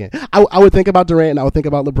in a second. I would think about Durant and I would think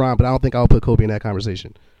about LeBron, but I don't think I would put Kobe in that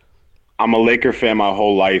conversation. I'm a Laker fan my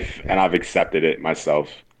whole life, and I've accepted it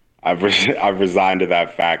myself. I've resigned to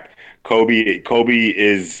that fact. Kobe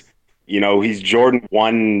is, he's Jordan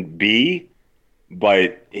 1B,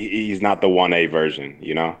 but he's not the 1A version,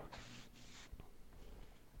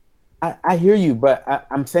 I hear you, but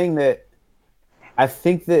I'm saying that I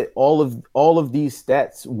think that all of these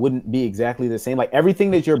stats wouldn't be exactly the same. Like,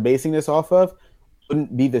 everything that you're basing this off of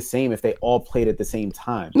wouldn't be the same if they all played at the same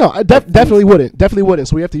time. No, I definitely wouldn't. Definitely wouldn't.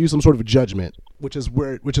 So we have to use some sort of judgment, which is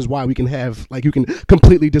why we can have, like, you can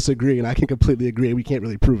completely disagree and I can completely agree and we can't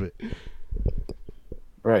really prove it.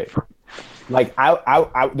 Right. Like,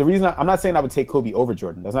 the reason I'm not saying I would take Kobe over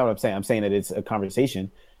Jordan. That's not what I'm saying. I'm saying that it's a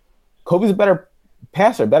conversation. Kobe's a better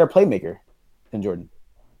passer, better playmaker than Jordan.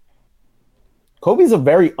 Kobe's a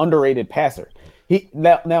very underrated passer.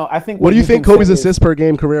 Now I think. What do you think Kobe's assists per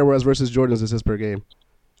game career was versus Jordan's assists per game?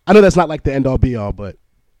 I know that's not like the end all be all, but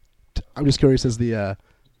I'm just curious as the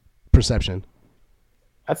perception.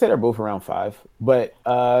 I'd say they're both around 5, but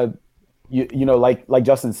like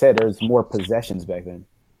Justin said, there's more possessions back then.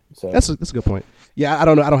 So that's a good point. Yeah, I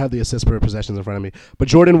don't know. I don't have the assists per possessions in front of me, but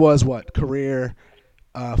Jordan was what career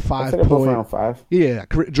 5 point. Both around 5. Yeah,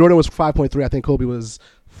 Jordan was 5.3. I think Kobe was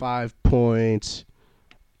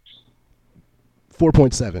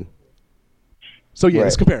 4.7. So yeah, right.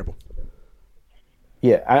 It's comparable.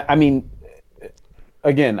 Yeah, I mean,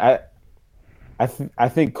 again, I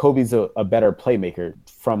think Kobe's a better playmaker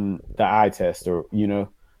from the eye test, or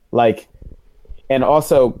and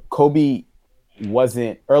also Kobe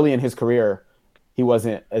wasn't early in his career. He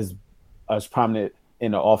wasn't as prominent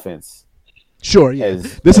in the offense. Sure, yeah.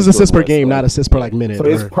 This is assists per game, not assists per like minute. So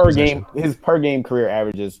his per game career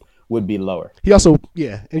averages would be lower. He also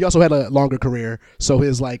had a longer career, so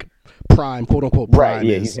his like prime, quote unquote prime, right?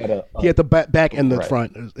 Yeah, he had the back and the right.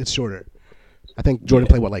 front. It's shorter. I think Jordan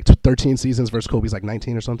played like 13 seasons versus Kobe's like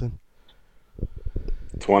 19 or something.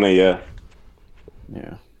 20, yeah.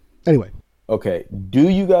 Anyway, okay. Do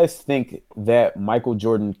you guys think that Michael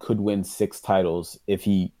Jordan could win 6 titles if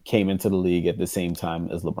he came into the league at the same time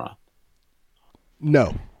as LeBron?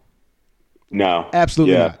 No,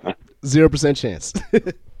 absolutely not. 0% chance.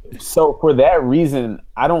 So for that reason,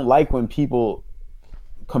 I don't like when people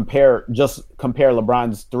compare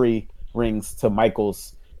LeBron's 3 rings to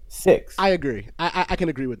Michael's 6. I agree. I can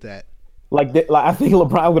agree with that. Like I think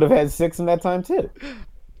LeBron would have had 6 in that time too.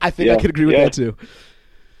 I think I could agree with that too.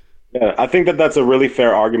 Yeah, I think that that's a really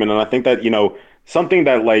fair argument, and I think that something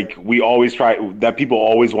that like we always try that people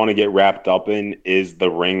always want to get wrapped up in is the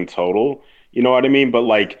ring total. You know what I mean? But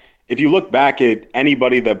like if you look back at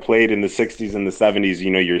anybody that played in the 60s and the 70s,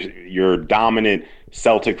 your dominant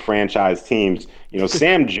Celtic franchise teams,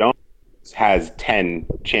 Sam Jones has 10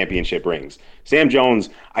 championship rings. Sam Jones,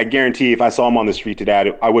 I guarantee if I saw him on the street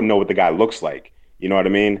today, I wouldn't know what the guy looks like. You know what I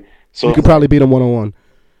mean? So you could probably beat him one-on-one.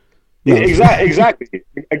 No. Exactly.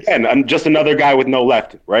 Again, I'm just another guy with no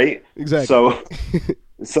left, right? Exactly.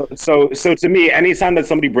 So to me, anytime that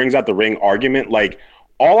somebody brings out the ring argument, like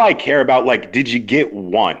all I care about, like, did you get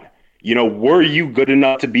one? Were you good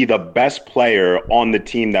enough to be the best player on the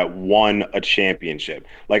team that won a championship?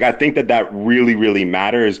 Like, I think that really, really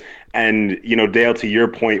matters. And, Dale, to your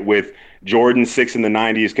point with Jordan's 6 in the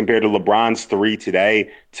 90s compared to LeBron's 3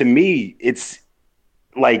 today, to me, it's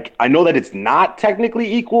like, I know that it's not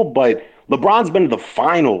technically equal, but LeBron's been to the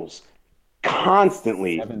finals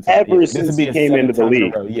constantly ever since he came into the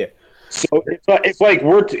league. So it's like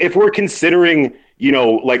if we're considering,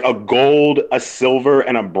 like a gold, a silver,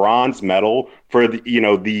 and a bronze medal for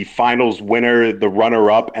the finals winner, the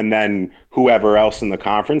runner-up, and then whoever else in the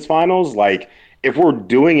conference finals, like if we're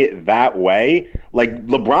doing it that way, like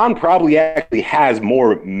LeBron probably actually has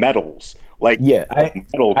more medals. Like I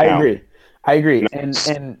agree.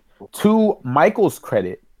 And to Michael's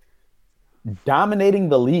credit, dominating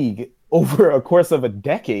the league over a course of a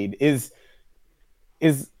decade is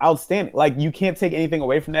outstanding. Like, you can't take anything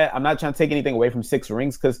away from that. I'm not trying to take anything away from 6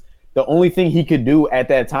 rings because the only thing he could do at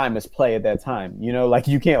that time is play at that time. Like,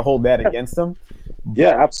 you can't hold that against him.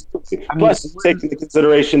 Yeah, absolutely. Plus, take into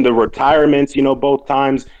consideration the retirements, both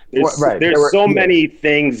times. There's so many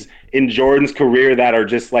things in Jordan's career that are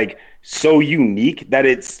just like so unique that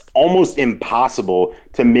it's almost impossible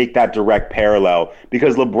to make that direct parallel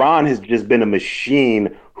because LeBron has just been a machine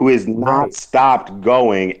who has not stopped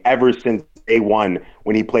going ever since day one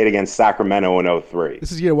when he played against Sacramento in 2003.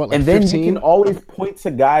 This is year what, like and then 15? You can always point to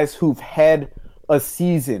guys who've had a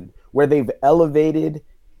season where they've elevated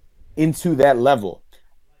into that level.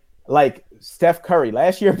 Like Steph Curry.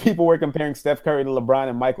 Last year, people were comparing Steph Curry to LeBron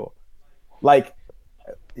and Michael. Like,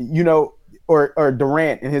 or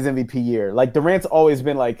Durant in his MVP year. Like, Durant's always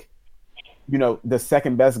been like, the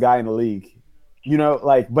second best guy in the league.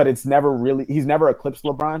 But it's never really – he's never eclipsed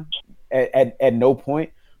LeBron at no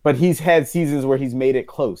point. But he's had seasons where he's made it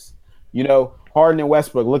close. Harden and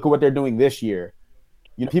Westbrook, look at what they're doing this year.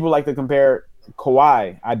 People like to compare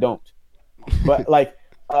Kawhi. I don't. But,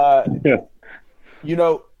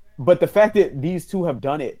 but the fact that these two have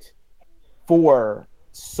done it for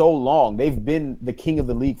so long, they've been the king of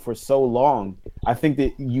the league for so long. I think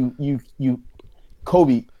that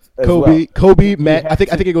Kobe, Matt. I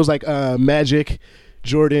think it goes like Magic,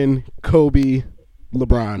 Jordan, Kobe,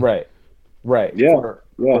 LeBron. Right. Yeah.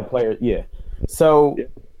 For players. Yeah. So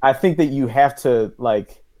I think that you have to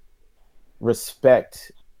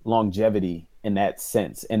respect longevity in that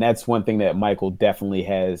sense, and that's one thing that Michael definitely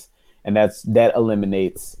has, and that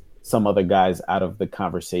eliminates some other guys out of the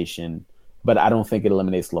conversation. But I don't think it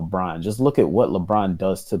eliminates LeBron. Just look at what LeBron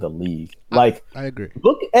does to the league. I agree.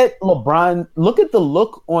 Look at LeBron. Look at the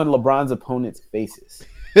look on LeBron's opponents' faces.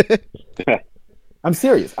 I'm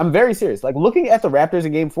serious. I'm very serious. Like, looking at the Raptors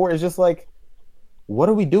in Game 4 is just like, what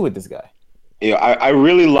do we do with this guy? I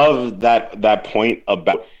really love that point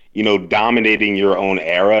about, dominating your own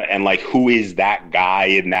era and like who is that guy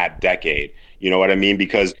in that decade. You know what I mean?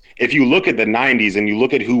 Because if you look at the 90s and you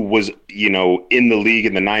look at who was, in the league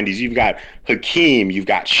in the 90s, you've got Hakeem, you've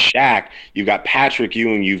got Shaq, you've got Patrick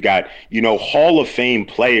Ewing, you've got, Hall of Fame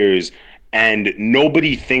players, and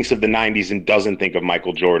nobody thinks of the 90s and doesn't think of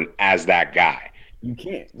Michael Jordan as that guy. You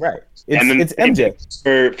can't, right? It's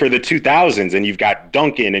MJ for the 2000s, and you've got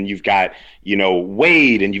Duncan, and you've got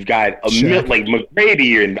Wade, and you've got like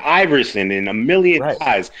McGrady and Iverson, and a million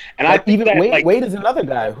guys. And I think even Wade is another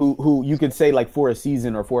guy who you could say, like, for a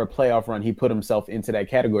season or for a playoff run, he put himself into that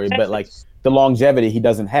category. But like the longevity, he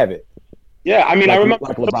doesn't have it. Yeah, I mean, I remember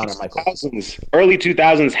early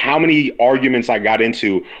 2000s, how many arguments I got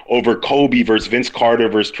into over Kobe versus Vince Carter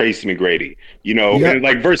versus Tracy McGrady, and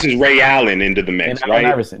like versus Ray Allen into the mix, and right?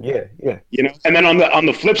 Iverson, yeah. And then on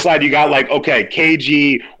the flip side, you got like, okay,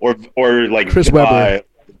 KG or like Chris Webber,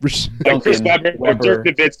 Chris Webber, or Dirk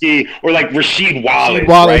Nowitzki, or like Rasheed Wallace,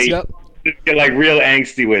 right? Yep. Get like real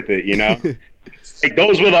angsty with it, Like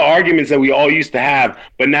those were the arguments that we all used to have.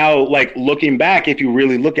 But now, like looking back, if you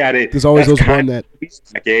really look at it, There's always that's those one kind that of this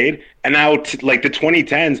decade. And now, like the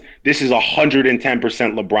 2010s, this is 110%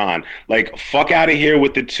 LeBron. Like fuck out of here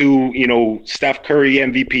with the two, Steph Curry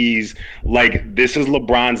MVPs. Like this is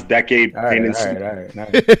LeBron's decade. All right.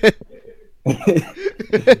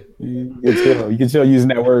 You can chill using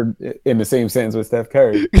that word in the same sentence with Steph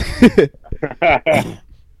Curry.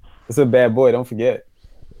 It's a bad boy. Don't forget.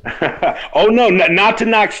 Oh no, not to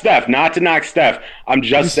knock Steph. I'm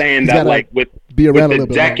just saying that, like with the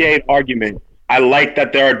decade argument, I like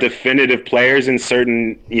that there are definitive players in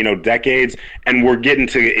certain decades, and we're getting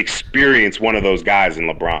to experience one of those guys in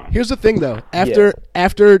LeBron. Here's the thing, though.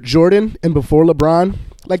 After Jordan and before LeBron,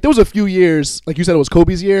 like there was a few years, like you said, it was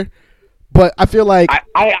Kobe's year. But I feel like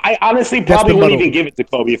I honestly probably wouldn't even give it to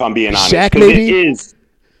Kobe if I'm being honest. Shaq maybe. It is.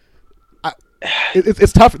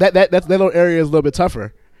 It's tough. That little area is a little bit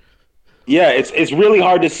tougher. Yeah, it's really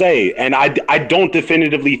hard to say, and I don't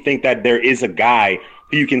definitively think that there is a guy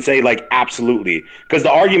who you can say like absolutely, because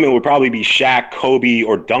the argument would probably be Shaq, Kobe,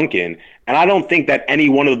 or Duncan, and I don't think that any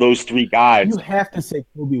one of those three guys. You have to say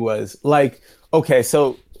Kobe was like okay,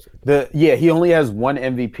 so he only has one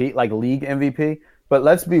MVP, like league MVP. But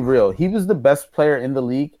let's be real. He was the best player in the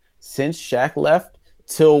league since Shaq left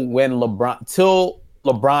till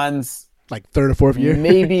LeBron's like third or fourth year,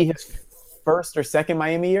 maybe his first or second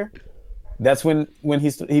Miami year. That's when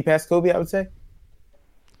he passed Kobe, I would say.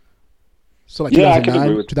 So like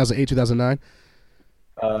 2009, 2008, 2009?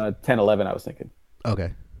 10, 11, I was thinking.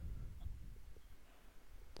 Okay.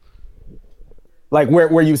 Like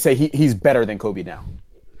where you say he's better than Kobe now.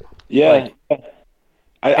 Yeah.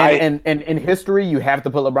 And in history, you have to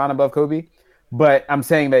put LeBron above Kobe. But I'm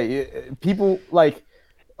saying that people like,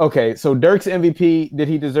 okay, so Dirk's MVP, did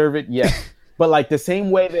he deserve it? Yes. But like the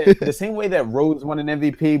same way that Rose won an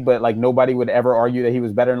MVP, but like nobody would ever argue that he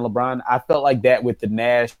was better than LeBron. I felt like that with the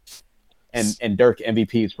Nash and Dirk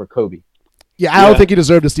MVPs for Kobe. Yeah, I don't think he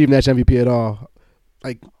deserved the Steve Nash MVP at all.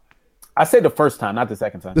 Like, I say the first time, not the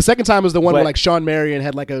second time. The second time was the one where like Sean Marion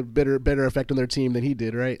had like a better effect on their team than he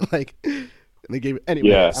did, right? Like, and they gave it anyway.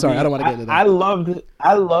 Yeah. Sorry, I don't want to get into that.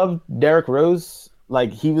 I loved Derrick Rose.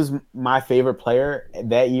 Like, he was my favorite player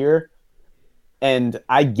that year. And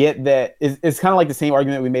I get that it's kind of like the same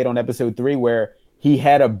argument we made on episode 3 where he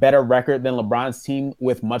had a better record than LeBron's team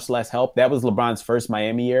with much less help. That was LeBron's first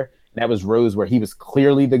Miami year. That was Rose, where he was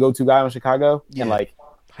clearly the go-to guy in Chicago. Yeah. And like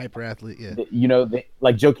hyper athlete, yeah.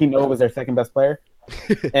 Like Joakim Noah was their second best player.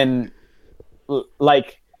 and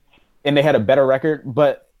they had a better record,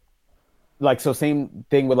 but like, so same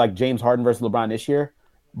thing with like James Harden versus LeBron this year.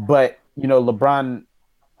 But, LeBron,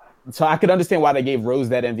 so I could understand why they gave Rose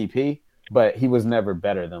that MVP, but he was never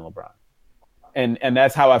better than LeBron. And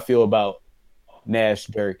that's how I feel about Nash,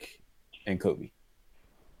 Dirk, and Kobe.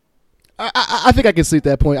 I think I can see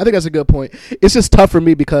that point. I think that's a good point. It's just tough for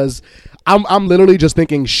me because I'm literally just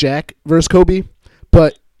thinking Shaq versus Kobe,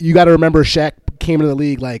 but you got to remember Shaq came into the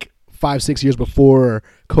league like 5-6 years before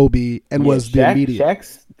Kobe and was the immediate.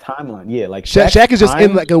 Shaq's timeline, like Shaq is just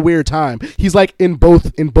in like a weird time. He's like in both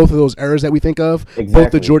of those eras that we think of,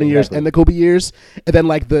 both the Jordan years and the Kobe years, and then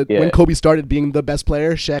like when Kobe started being the best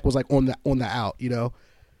player, Shaq was like on the out,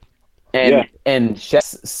 And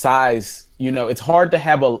Shaq's size, it's hard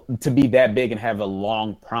to be that big and have a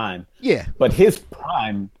long prime. Yeah. But his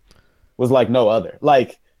prime was like no other.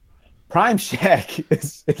 Like prime Shaq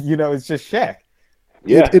is, it's just Shaq.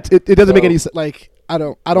 Yeah. It doesn't make any sense. Like I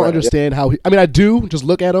don't understand how. I do just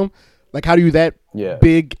look at him. Like, how do you that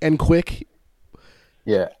big and quick?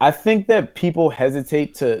 Yeah, I think that people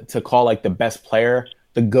hesitate to call like the best player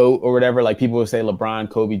the GOAT or whatever. Like people would say LeBron,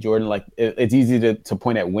 Kobe, Jordan. Like it's easy to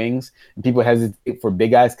point at wings. And people hesitate for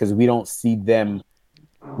big guys because we don't see them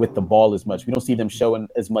with the ball as much. We don't see them showing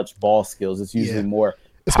as much ball skills. It's usually more,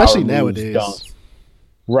 especially nowadays. Dunks.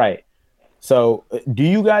 Right. So do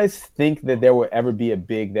you guys think that there will ever be a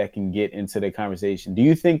big that can get into the conversation? Do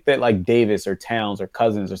you think that like Davis or Towns or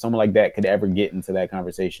Cousins or someone like that could ever get into that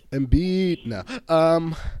conversation? Embiid, no.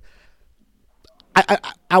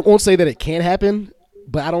 I won't say that it can't happen,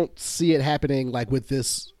 but I don't see it happening like with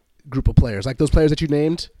this group of players. Like those players that you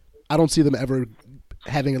named, I don't see them ever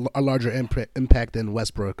having a larger impact than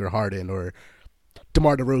Westbrook or Harden or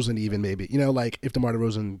DeMar DeRozan even maybe. Like if DeMar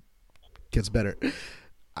DeRozan gets better.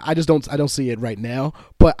 I don't see it right now,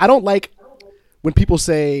 but I don't like when people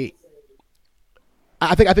say.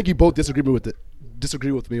 I think you both disagree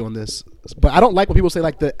with me on this, but I don't like when people say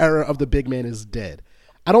like the era of the big man is dead.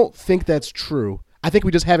 I don't think that's true. I think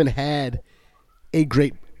we just haven't had a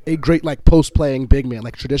great like post playing big man,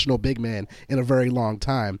 like traditional big man, in a very long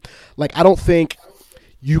time. Like I don't think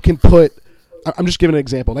you can put I'm just giving an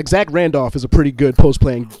example. Like Zach Randolph is a pretty good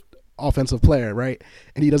post-playing offensive player, right?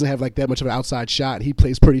 And he doesn't have like that much of an outside shot. He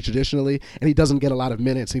plays pretty traditionally, and he doesn't get a lot of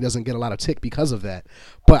minutes. He doesn't get a lot of tick because of that.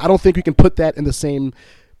 But I don't think we can put that in the same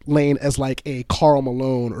lane as like a Karl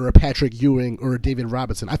Malone or a Patrick Ewing or a David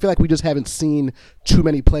Robinson. I feel like we just haven't seen too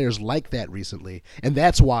many players like that recently, and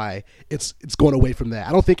that's why it's going away from that.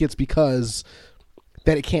 I don't think it's because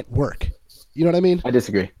that it can't work. You know what I mean? I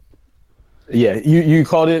disagree. Yeah, you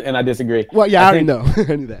called it, and I disagree. Well, yeah, I already know.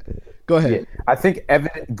 I knew that. Go ahead. Yeah, I think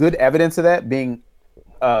good evidence of that being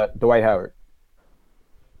Dwight Howard.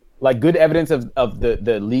 Like good evidence of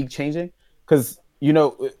the league changing, because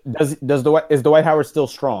is Dwight Howard still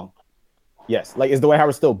strong? Yes. Like, is Dwight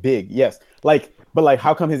Howard still big? Yes. Like, but like,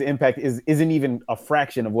 how come his impact isn't even a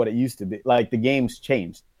fraction of what it used to be? Like, the game's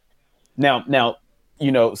changed. Now,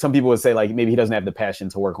 some people would say like maybe he doesn't have the passion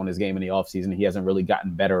to work on his game in the offseason. He hasn't really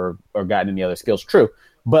gotten better or gotten any other skills. True,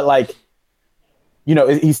 but like,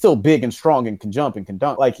 he's still big and strong and can jump and can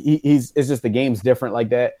dunk. Like it's just the game's different like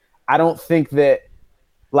that. I don't think that.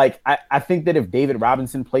 Like, I think that if David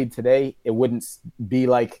Robinson played today, it wouldn't be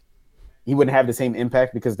like he wouldn't have the same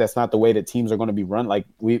impact, because that's not the way that teams are going to be run. Like,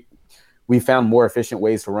 we found more efficient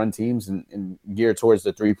ways to run teams and gear towards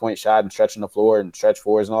the 3-point shot and stretching the floor and stretch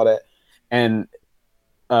fours and all that. And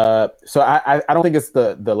so I don't think it's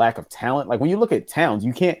the lack of talent. Like, when you look at Towns,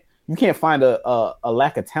 you can't find a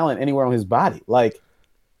lack of talent anywhere on his body. Like,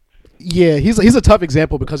 yeah, he's a tough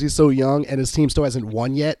example because he's so young and his team still hasn't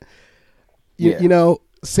won yet.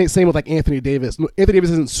 Same with like Anthony Davis. Anthony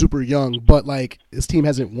Davis isn't super young, but like his team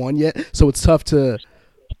hasn't won yet, so it's tough to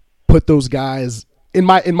put those guys in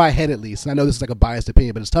my head, at least. And I know this is like a biased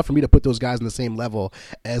opinion, but it's tough for me to put those guys in the same level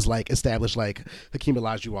as like established like Hakeem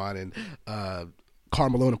Olajuwon and Karl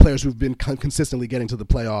Malone and players who've been consistently getting to the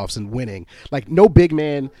playoffs and winning. Like, no big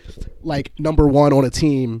man like number one on a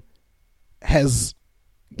team has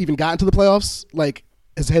even gotten to the playoffs. Like,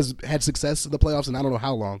 has had success in the playoffs, and I don't know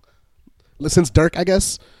how long. Since Dirk, I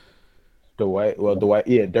guess. Dwight,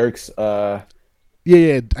 yeah, Dirk's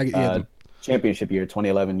championship year,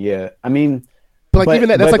 2011. Yeah, I mean, but even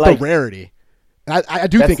that's like the rarity. I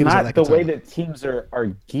do think it's not the way that teams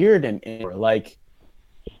are geared anymore. Like,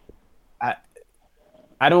 I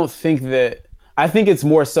don't think that. I think it's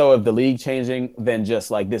more so of the league changing than just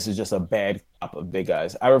like this is just a bad crop of big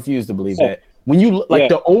guys. I refuse to believe that. When you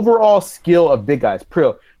the overall skill of big guys,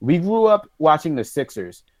 we grew up watching the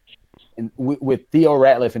Sixers. And with Theo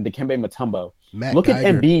Ratliff and Dikembe Mutombo, look at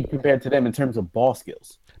Embiid compared to them in terms of ball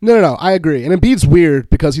skills. No, I agree. And Embiid's weird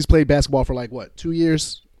because he's played basketball for like 2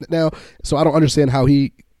 years now, so I don't understand how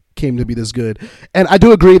he came to be this good. And I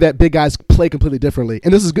do agree that big guys play completely differently,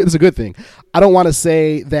 and this is good. It's a good thing. I don't want to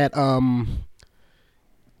say that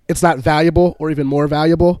it's not valuable or even more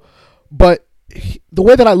valuable, but the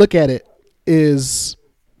way that I look at it is.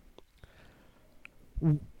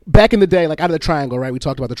 Back in the day, like out of the triangle, right? We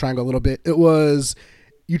talked about the triangle a little bit. It was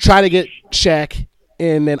you try to get Shaq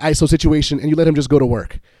in an ISO situation and you let him just go to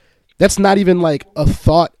work. That's not even like a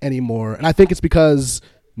thought anymore. And I think it's because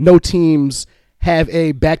no teams have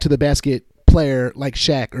a back to the basket player like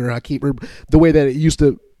Shaq or Hakeem, or the way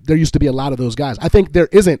that there used to be a lot of those guys. I think there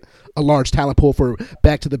isn't a large talent pool for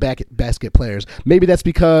back to the basket players. Maybe that's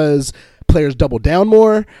because players double down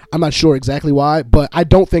more. I'm not sure exactly why, but I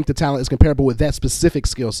don't think the talent is comparable with that specific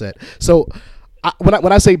skill set. So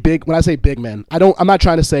when I say big men, I'm not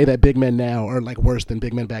trying to say that big men now are like worse than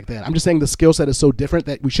big men back then. I'm just saying the skill set is so different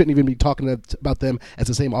that we shouldn't even be talking about them as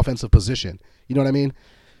the same offensive position. You know what I mean?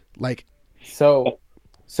 Like, so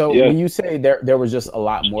yeah. When you say there was just a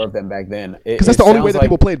lot more of them back then, because that's the only way that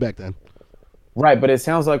people played back then. Right, but it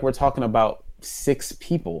sounds like we're talking about 6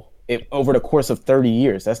 people over the course of 30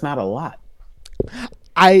 years. That's not a lot.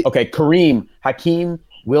 Kareem, Hakeem,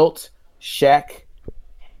 Wilt, Shaq,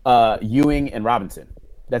 Ewing, and Robinson.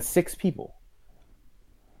 That's 6 people.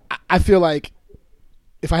 I feel like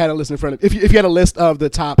if I had a list in front of if you had a list of the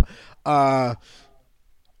top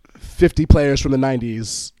 50 players from the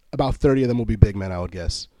 90s, about 30 of them will be big men, I would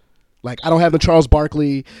guess. Like, I don't have the Charles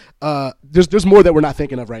Barkley. There's more that we're not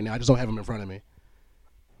thinking of right now. I just don't have them in front of me.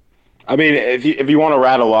 I mean, if you want to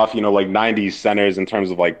rattle off, like 90s centers in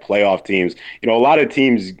terms of like playoff teams, a lot of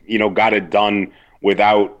teams, got it done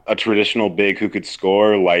without a traditional big who could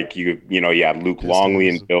score. Like you had Luke Longley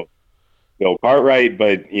and Bill Cartwright,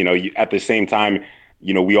 but at the same time,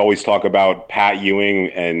 we always talk about Pat Ewing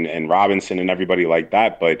and Robinson and everybody like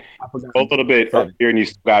that, but a little bit up here, and you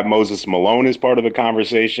still got Moses Malone as part of the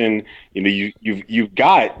conversation. You've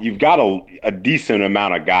got a decent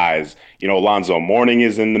amount of guys. Alonzo Mourning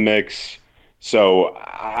is in the mix, so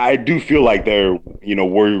I do feel like we're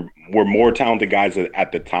were more talented guys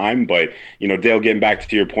at the time. But, Dale, getting back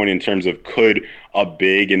to your point in terms of could a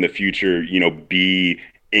big in the future, be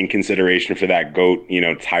in consideration for that GOAT,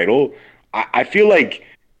 title, I feel like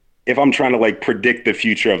if I'm trying to like predict the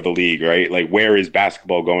future of the league, right? Like where is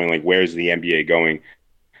basketball going? Like where's the NBA going?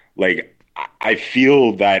 Like I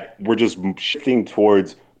feel that we're just shifting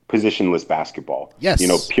towards positionless basketball. Yes,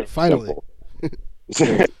 pure finally.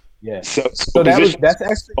 Yeah. So that's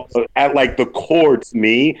actually at like the core to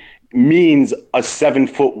me means a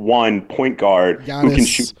 7'1" point guard Giannis, who can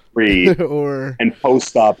shoot free and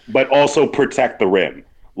post up, but also protect the rim.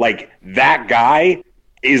 Like that guy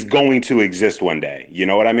is going to exist one day. You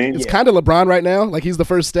know what I mean? It's kind of LeBron right now. Like he's the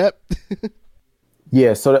first step.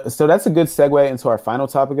 Yeah. So that's a good segue into our final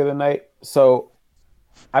topic of the night. So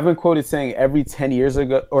I've been quoted saying every 10 years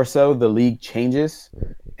ago or so, the league changes,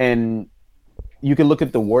 and you can look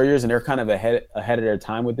at the Warriors and they're kind of ahead of their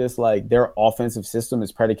time with this. Like their offensive system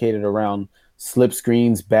is predicated around slip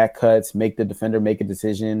screens, back cuts, make the defender make a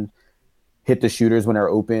decision, hit the shooters when they're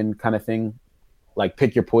open kind of thing, like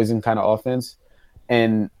pick your poison kind of offense.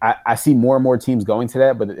 And I see more and more teams going to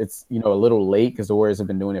that, but it's, a little late because the Warriors have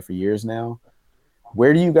been doing it for years now.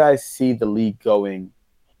 Where do you guys see the league going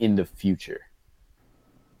in the future?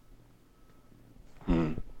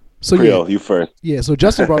 So Creel, you first. Yeah, so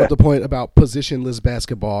Justin brought up the point about positionless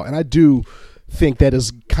basketball, and I do think that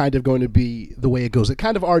is kind of going to be the way it goes. It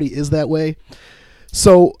kind of already is that way.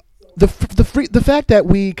 So the fact that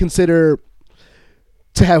we consider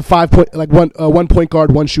to have 5 point, like one point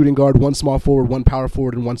guard, one shooting guard, one small forward, one power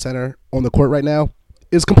forward, and one center on the court right now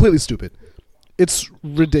is completely stupid. It's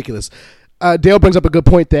ridiculous. Dale brings up a good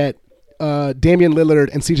point that Damian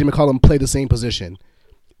Lillard and CJ McCollum play the same position.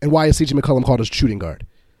 And why is CJ McCollum called a shooting guard?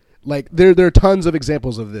 Like there are tons of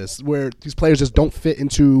examples of this where these players just don't fit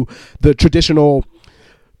into the traditional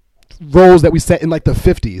roles that we set in like the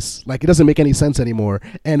 50s. Like it doesn't make any sense anymore.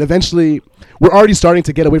 And eventually we're already starting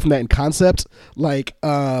to get away from that in concept. Like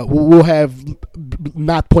we'll have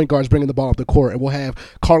not point guards bringing the ball up the court, and we'll have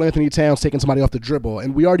Karl Anthony Towns taking somebody off the dribble.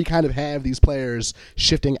 And we already kind of have these players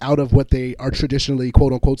shifting out of what they are traditionally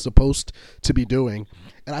quote unquote supposed to be doing.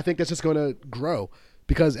 And I think that's just going to grow.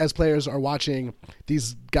 Because as players are watching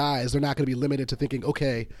these guys, they're not going to be limited to thinking,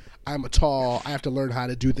 okay, I'm tall, I have to learn how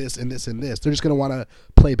to do this and this and this. They're just going to want to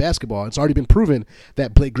play basketball. It's already been proven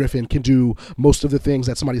that Blake Griffin can do most of the things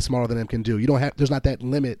that somebody smaller than him can do. There's not that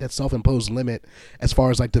limit, that self-imposed limit as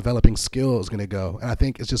far as like developing skill is going to go. And I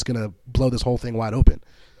think it's just going to blow this whole thing wide open.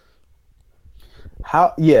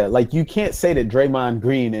 Like you can't say that Draymond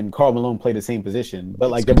Green and Karl Malone play the same position, but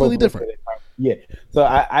like they're completely different. Yeah. So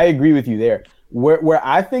I agree with you there. Where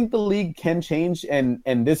I think the league can change, and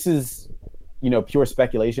this is, pure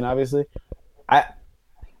speculation, obviously.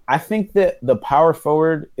 I think that the power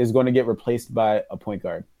forward is going to get replaced by a point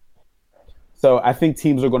guard. So I think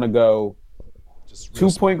teams are going to go just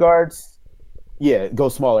 2 point guards. Yeah, go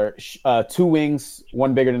smaller. 2 wings,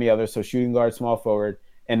 one bigger than the other. So shooting guard, small forward,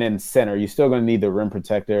 and then center. You're still going to need the rim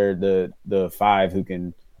protector, the 5 who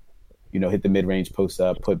can, hit the mid-range post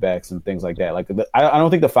up, putbacks, and things like that. Like I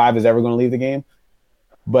don't think the 5 is ever going to leave the game,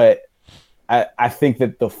 but I think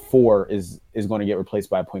that the 4 is going to get replaced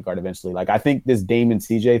by a point guard eventually. Like I think this Dame and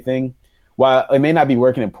CJ thing, while it may not be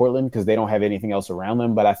working in Portland because they don't have anything else around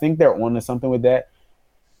them, but I think they're on to something with that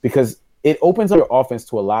because it opens up your offense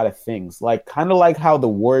to a lot of things. Like kind of like how the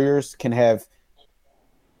Warriors can have,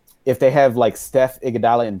 if they have like Steph,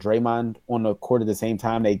 Iguodala, and Draymond on the court at the same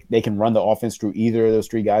time, they can run the offense through either of those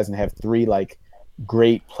 3 guys and have 3 like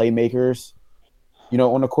great playmakers,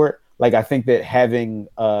 on the court. Like I think that having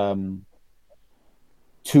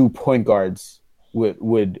 2 point guards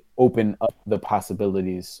would open up the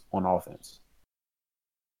possibilities on offense.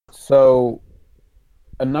 So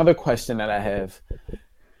another question that I have,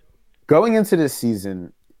 going into this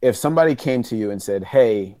season, if somebody came to you and said,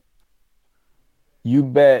 hey, you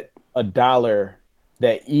bet $1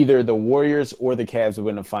 that either the Warriors or the Cavs will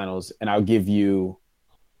win the finals, and I'll give you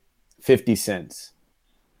 50 cents.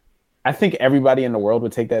 I think everybody in the world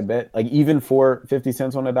would take that bet, like even for 50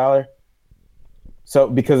 cents on $1. So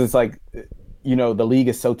because it's like, the league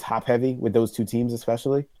is so top heavy with those 2 teams,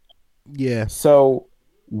 especially. Yeah. So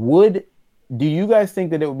do you guys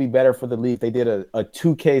think that it would be better for the league if they did a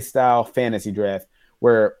 2K style fantasy draft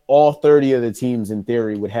where all 30 of the teams in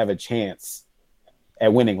theory would have a chance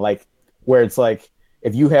at winning, like where it's like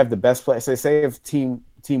if you have the best player, say if team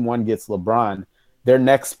 1 gets LeBron, their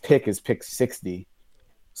next pick is pick 60.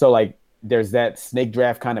 So like there's that snake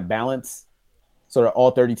draft kind of balance so that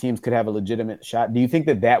all 30 teams could have a legitimate shot. Do you think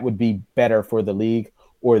that would be better for the league,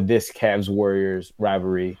 or this Cavs Warriors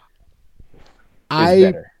rivalry is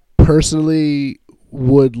better? Personally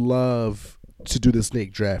would love to do the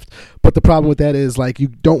snake draft, but the problem with that is like you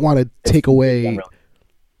don't want to take away.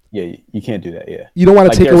 Yeah, you can't do that. Yeah, you don't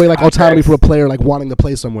want to Like, take away there's like autonomy contracts. from a player like wanting to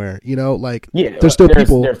play somewhere. You know, like Yeah, there's still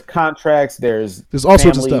people. There's contracts. There's all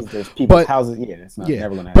sorts of families, stuff. There's people's But- houses. Yeah, it's not never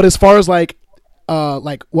gonna happen. But as far as like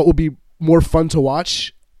what would be more fun to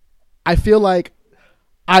watch, I feel like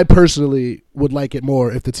I personally would like it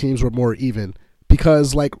more if the teams were more even,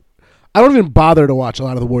 because like I don't even bother to watch a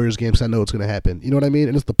lot of the Warriors games. I know it's going to happen. You know what I mean?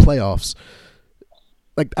 And it's the playoffs.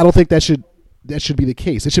 Like I don't think that should be the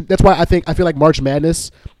case. That's why I feel like March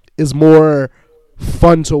Madness is more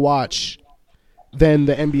fun to watch than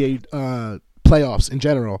the NBA playoffs in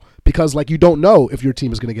general, because like you don't know if your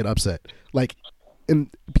team is going to get upset. Like, and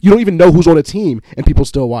you don't even know who's on a team, and people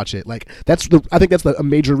still watch it. Like I think that's a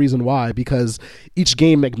major reason why, because each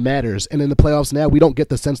game like matters, and in the playoffs now we don't get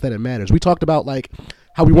the sense that it matters. We talked about like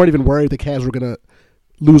how we weren't even worried the Cavs were gonna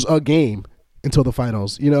lose a game until the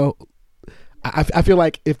finals. You know, I feel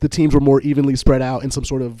like if the teams were more evenly spread out in some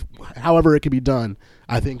sort of however it can be done,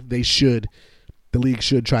 I think the league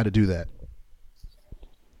should try to do that.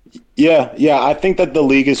 Yeah. I think that the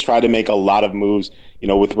league has tried to make a lot of moves,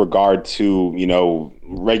 with regard to,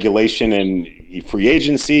 regulation and free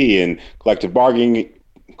agency and collective bargaining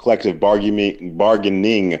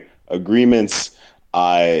agreements.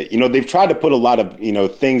 They've tried to put a lot of,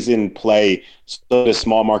 things in play so that a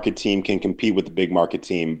small market team can compete with the big market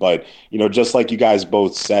team. But, just like you guys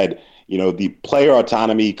both said, the player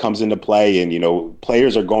autonomy comes into play, and,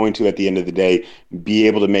 players are going to, at the end of the day, be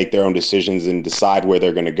able to make their own decisions and decide where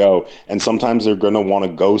they're going to go. And sometimes they're going to want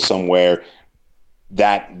to go somewhere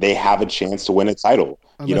that they have a chance to win a title,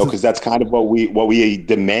 because that's kind of what we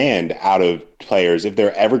demand out of players. If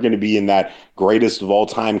they're ever going to be in that greatest of all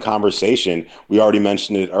time conversation, we already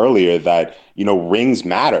mentioned it earlier that, rings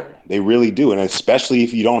matter. They really do. And especially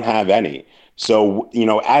if you don't have any. So,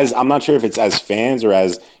 as I'm not sure if it's as fans or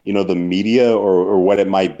as, the media or what it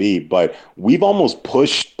might be, but we've almost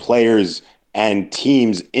pushed players and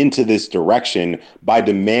teams into this direction by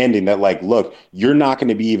demanding that, like, look, you're not going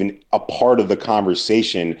to be even a part of the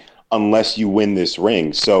conversation unless you win this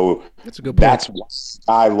ring. So that's a good point. That's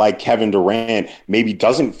why a guy like Kevin Durant maybe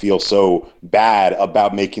doesn't feel so bad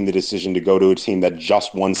about making the decision to go to a team that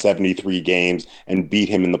just won 73 games and beat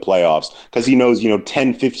him in the playoffs. Because he knows,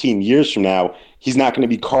 10, 15 years from now, he's not going to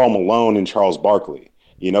be Karl Malone and Charles Barkley.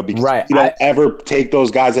 Because Right. you don't ever take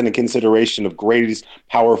those guys into consideration of greatest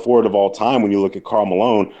power forward of all time. When you look at Karl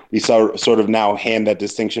Malone, we sort of now hand that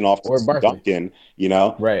distinction off to Barkley. Duncan,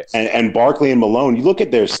 Right. And Barkley and Malone, you look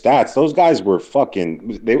at their stats, those guys were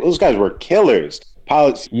those guys were killers.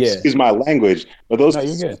 Excuse my language, but those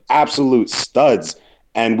you're good. absolute studs.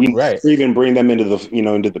 And we never even bring them into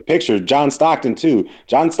the picture. John Stockton too.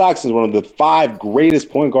 John Stockton is one of the 5 greatest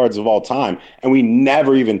point guards of all time, and we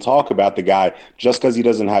never even talk about the guy just because he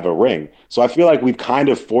doesn't have a ring. So I feel like we've kind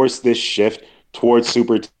of forced this shift towards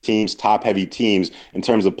super teams, top heavy teams, in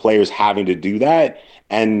terms of players having to do that.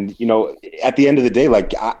 And at the end of the day,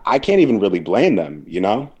 like I can't even really blame them.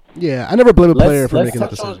 Yeah, I never blame a player for making that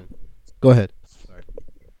decision. Go ahead.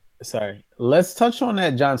 Sorry. Let's touch on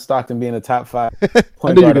that John Stockton being a top 5 I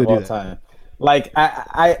point knew you guard were of gonna all do that. time. Like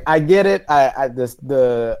I get it.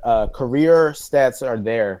 The career stats are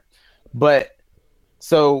there, but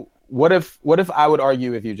so what if I would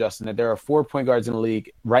argue with you, Justin, that there are 4 point guards in the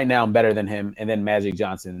league right now better than him, and then Magic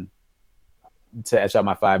Johnson to etch out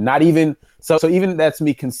my 5. Not even so even that's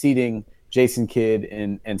me conceding Jason Kidd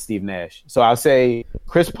and Steve Nash. So I'll say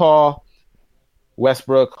Chris Paul,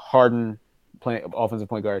 Westbrook, Harden, playing offensive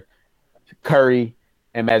point guard, Curry,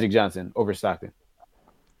 and Magic Johnson over Stockton.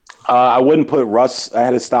 I wouldn't put Russ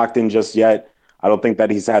ahead of Stockton just yet. I don't think that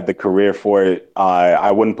he's had the career for it.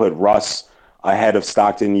 I wouldn't put Russ ahead of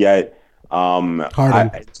Stockton yet.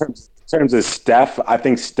 Harden. In terms of Steph, I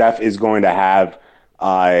think Steph is going to have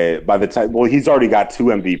by the time. Well, he's already got 2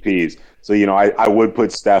 MVPs, so I would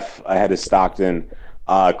put Steph ahead of Stockton.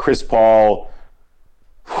 Chris Paul,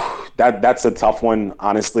 that's a tough one,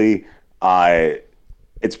 honestly.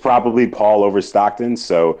 It's probably Paul over Stockton,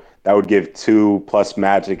 so that would give 2 plus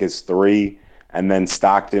Magic is 3, and then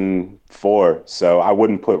Stockton 4. So I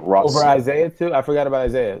wouldn't put Russ over Isaiah too. I forgot about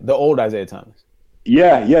Isaiah, the old Isaiah Thomas.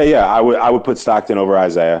 Yeah. I would put Stockton over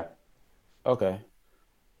Isaiah. Okay.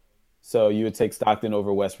 So you would take Stockton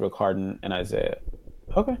over Westbrook, Harden, and Isaiah.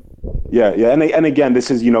 Okay. Yeah, and again,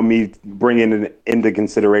 this is me bringing into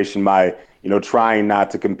consideration my trying not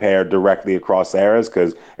to compare directly across eras,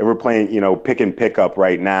 because if we're playing pick and pick up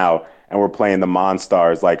right now and we're playing the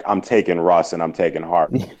Monstars, like I'm taking Russ and I'm taking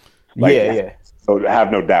Harden. Like, yeah. So I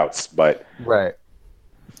have no doubts, but Right.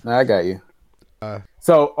 I got you.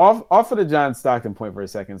 So off of the John Stockton point for a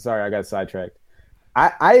second. Sorry, I got sidetracked.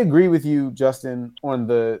 I agree with you, Justin, on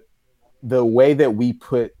the way that we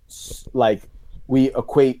put we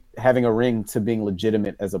equate having a ring to being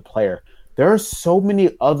legitimate as a player. There are so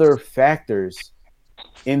many other factors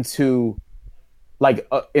into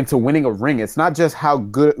winning a ring. It's not just how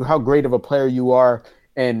great of a player you are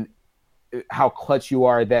and how clutch you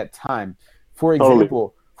are at that time. For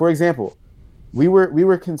example, we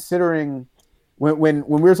were considering when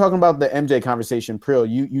we were talking about the MJ conversation, Prill,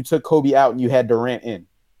 you took Kobe out and you had Durant in.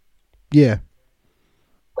 Yeah.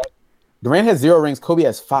 Durant has 0 rings. Kobe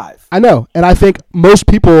has 5. I know. And I think most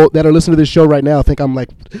people that are listening to this show right now think I'm like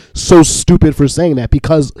so stupid for saying that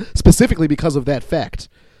specifically because of that fact.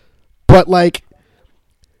 But like,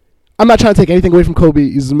 I'm not trying to take anything away from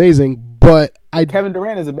Kobe. He's amazing. But Kevin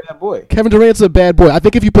Durant is a bad boy. Kevin Durant's a bad boy. I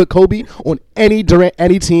think if you put Kobe on any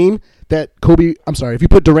team if you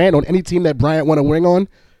put Durant on any team that Bryant won a ring on,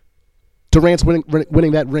 Durant's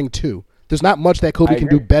winning that ring too. There's not much that Kobe can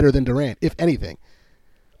do better than Durant, if anything.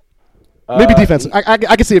 Maybe defense. I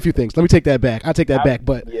can see a few things. Let me take that back. I take that back,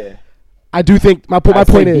 but yeah, I do think my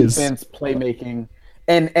point is defense, playmaking,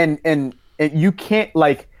 and you can't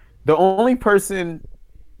the only person,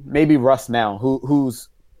 maybe Russ now, who's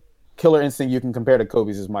killer instinct you can compare to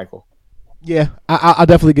Kobe's is Michael. Yeah, I'll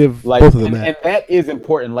definitely give both of them that. And that is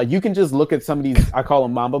important. Like, you can just look at some of these, I call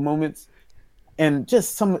them Mamba moments, and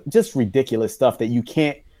just ridiculous stuff that you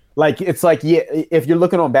can't. Like, it's like, yeah, if you're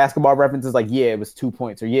looking on basketball references, like, yeah, it was 2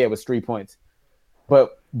 points, or yeah, it was 3 points.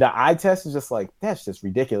 But the eye test is just like, that's just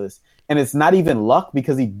ridiculous. And it's not even luck,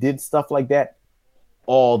 because he did stuff like that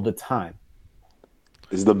all the time.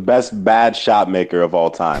 Is the best bad shot maker of all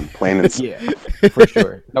time, plain and simple. Yeah, for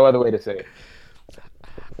sure. No other way to say it.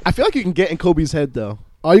 I feel like you can get in Kobe's head, though.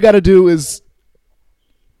 All you got to do is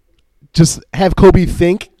just have Kobe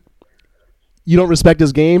think you don't respect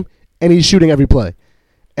his game, and he's shooting every play.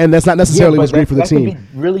 And that's not necessarily what's great for the team. That can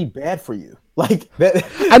be really bad for you. Like that.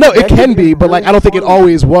 I know it can be, but like I don't think it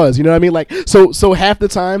always was. You know what I mean? Like so half the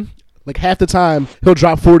time he'll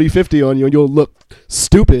drop 40, 50 on you and you'll look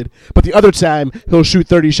stupid. But the other time he'll shoot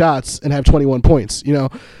 30 shots and have 21 points. You know,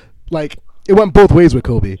 like it went both ways with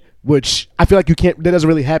Kobe, which I feel like that doesn't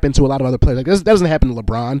really happen to a lot of other players. Like that doesn't happen to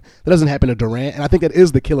LeBron. That doesn't happen to Durant. And I think that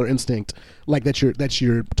is the killer instinct, like that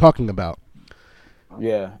you're talking about.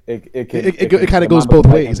 Yeah, it kind of goes both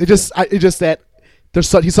ways. It just that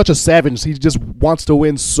he's such a savage. He just wants to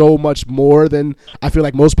win so much more than I feel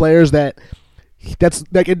like most players. That's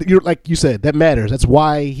like you said, that matters. That's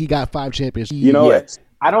why he got 5 championships. You know,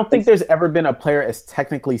 I don't think there's ever been a player as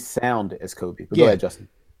technically sound as Kobe. But go ahead, Justin.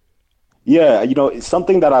 Yeah, it's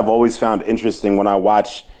something that I've always found interesting when I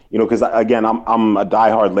watch. Because again, I'm a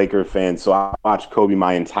diehard Laker fan, so I watched Kobe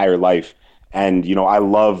my entire life, and I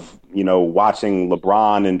love watching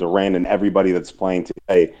LeBron and Durant and everybody that's playing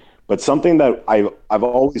today. But something that I've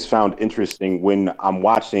always found interesting when I'm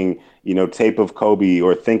watching, tape of Kobe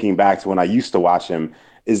or thinking back to when I used to watch him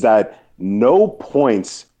is that no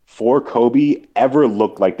points for Kobe ever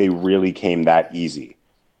looked like they really came that easy.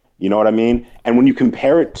 You know what I mean? And when you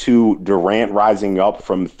compare it to Durant rising up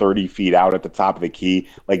from 30 feet out at the top of the key,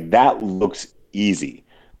 like that looks easy.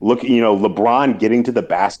 Look, LeBron getting to the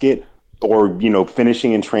basket or,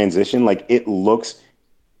 finishing in transition, like it looks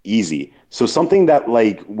easy. So something that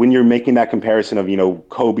like when you're making that comparison of,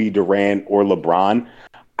 Kobe, Durant, or LeBron,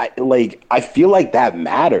 I feel like that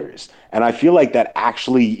matters. And I feel like that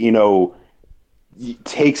actually,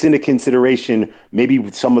 takes into consideration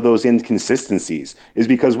maybe some of those inconsistencies, is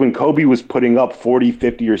because when Kobe was putting up 40,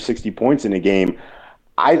 50, or 60 points in a game,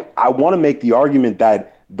 I want to make the argument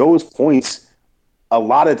that those points a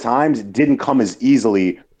lot of times didn't come as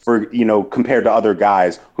easily for, compared to other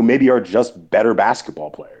guys who maybe are just better basketball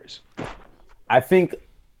players. I think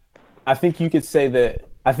you could say that.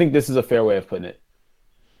 I think this is a fair way of putting it.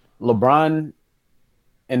 LeBron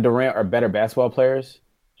and Durant are better basketball players,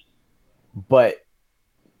 but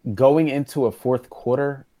going into a fourth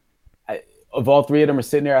quarter, of all three of them are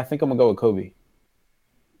sitting there, I think I'm gonna go with Kobe.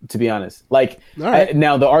 To be honest,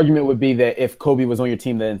 now the argument would be that if Kobe was on your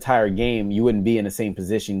team the entire game, you wouldn't be in the same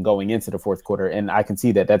position going into the fourth quarter, and I can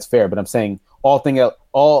see that that's fair. But I'm saying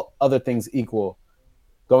all other things equal,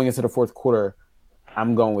 going into the fourth quarter,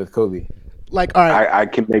 I'm going with Kobe. Like, all right, I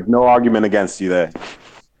can make no argument against you there.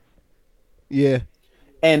 Yeah,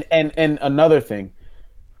 and another thing,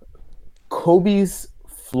 Kobe's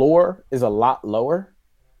floor is a lot lower.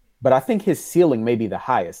 But I think his ceiling may be the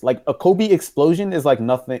highest. Like a Kobe explosion is like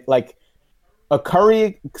nothing. Like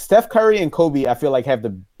Steph Curry and Kobe, I feel like have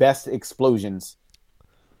the best explosions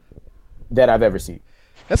that I've ever seen.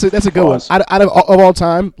 That's a good one. Out of all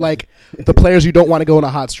time, like the players you don't want to go on a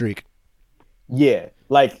hot streak. Yeah,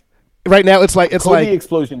 like Right now, it's like Kobe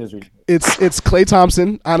explosion is ridiculous. it's Klay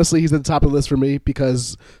Thompson. Honestly, he's at the top of the list for me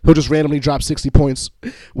because he'll just randomly drop 60 points,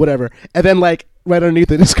 whatever. And then like right underneath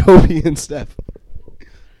it is Kobe and Steph.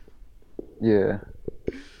 Yeah.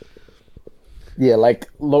 Yeah,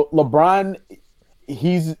 like LeBron,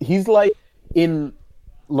 he's like in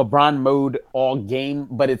LeBron mode all game,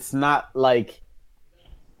 but it's not like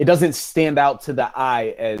it doesn't stand out to the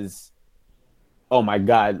eye as, oh my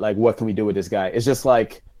God, like what can we do with this guy? It's just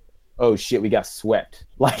like, oh shit, we got swept.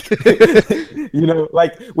 Like,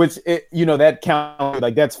 like which that count,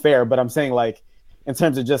 like that's fair. But I'm saying like in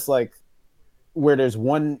terms of just like where there's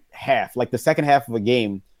one half, like the second half of a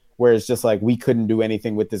game where it's just like we couldn't do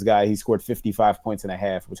anything with this guy. He scored 55 points in a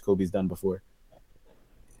half, which Kobe's done before.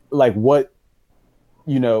 Like what,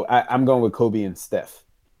 I'm going with Kobe and Steph.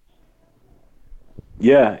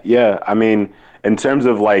 Yeah. I mean, in terms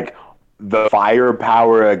of like the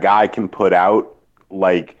firepower a guy can put out,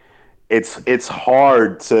 like it's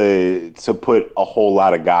hard to put a whole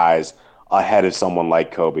lot of guys ahead of someone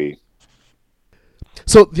like Kobe.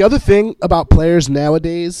 So the other thing about players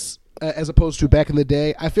nowadays, as opposed to back in the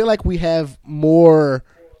day, I feel like we have more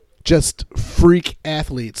just freak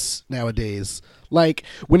athletes nowadays. Like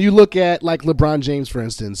when you look at like LeBron James, for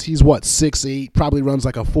instance, he's 6'8", probably runs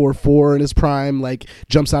like a 4.4 in his prime, like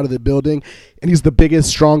jumps out of the building, and he's the biggest,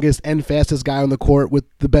 strongest, and fastest guy on the court with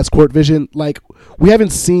the best court vision. Like we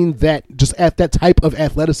haven't seen that just at that type of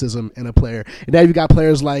athleticism in a player. And now you've got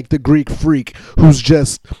players like the Greek Freak, who's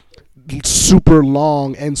just super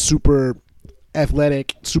long and super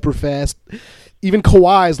athletic, super fast. Even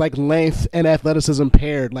Kawhi's like length and athleticism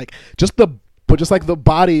paired, like just the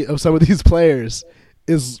body of some of these players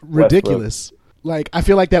is ridiculous. Like I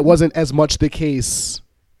feel like that wasn't as much the case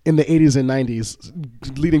in the 80s and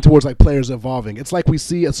 90s, leading towards like players evolving. It's like we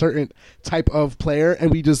see a certain type of player, and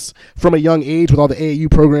we just from a young age with all the AAU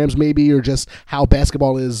programs maybe, or just how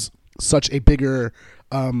basketball is such a bigger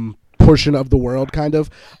portion of the world,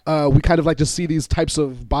 we kind of like just see these types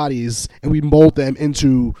of bodies and we mold them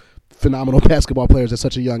into phenomenal basketball players at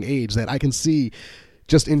such a young age that I can see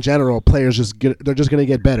just in general players they're just going to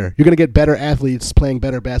get better. You're going to get better athletes playing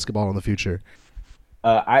better basketball in the future.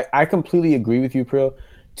 I completely agree with you, Pril.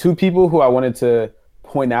 Two people who I wanted to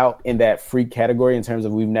point out in that freak category in terms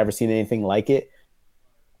of we've never seen anything like it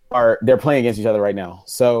they're playing against each other right now.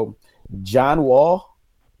 So John Wall,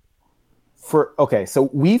 so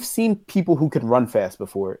we've seen people who can run fast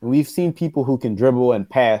before, and we've seen people who can dribble and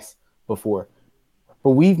pass before, but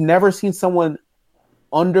we've never seen someone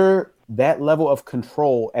under that level of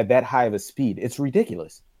control at that high of a speed. It's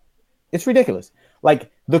ridiculous.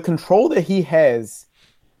 Like the control that he has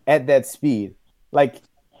at that speed, like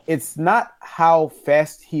it's not how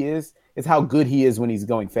fast he is, it's how good he is when he's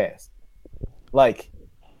going fast. Like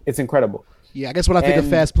it's incredible. Yeah, I guess when I think of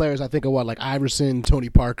fast players, I think of like Iverson, Tony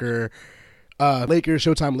Parker, Lakers,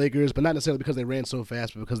 Showtime Lakers, but not necessarily because they ran so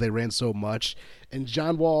fast, but because they ran so much. And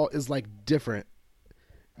John Wall is like different,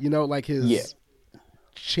 like his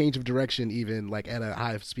change of direction, even like at a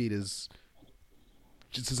high speed, is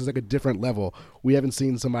just like a different level. We haven't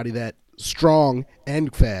seen somebody that strong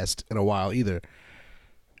and fast in a while either.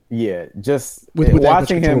 Yeah, just with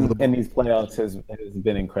watching him in these playoffs has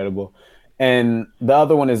been incredible. And the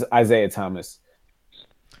other one is Isaiah Thomas.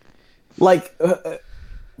 Like,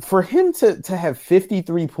 for him to have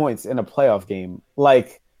 53 points in a playoff game,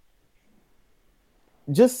 like,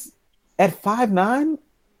 just at 5'9",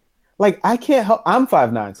 like, I can't help – I'm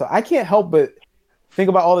 5'9", so I can't help but think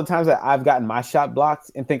about all the times that I've gotten my shot blocked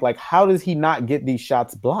and think, like, how does he not get these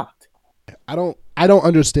shots blocked? I don't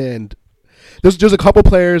understand. There's a couple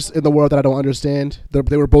players in the world that I don't understand.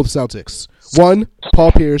 They were both Celtics. One,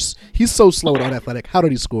 Paul Pierce. He's so slow and unathletic. How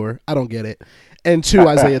did he score? I don't get it. And two,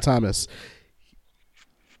 Isaiah Thomas.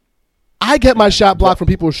 I get my shot blocked from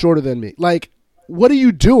people shorter than me. Like, what are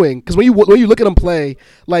you doing? Because when you look at him play,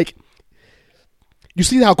 like, you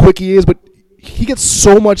see how quick he is, but he gets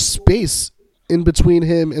so much space in between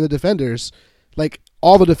him and the defenders, like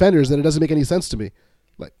all the defenders, that it doesn't make any sense to me.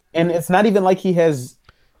 Like, and it's not even like he has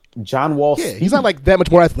John Wall. Yeah, he's not like that much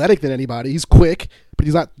more athletic than anybody. He's quick, but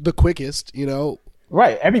he's not the quickest,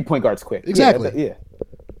 Right. Every point guard's quick. Exactly. Yeah.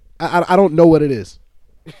 I don't know what it is.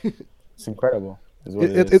 It's incredible.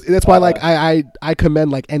 That's why, like, I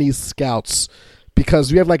commend like any scouts,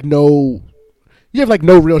 because you have no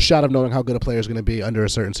real shot of knowing how good a player is going to be under a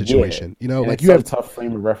certain situation. Like, you have a tough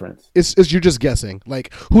frame of reference. It's you're just guessing.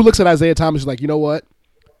 Like, who looks at Isaiah Thomas is like, you know what?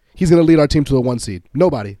 He's going to lead our team to a 1 seed.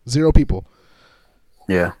 Nobody. 0 people.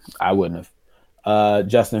 Yeah, I wouldn't have.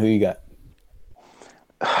 Justin, who you got?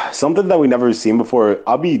 Something that we never seen before.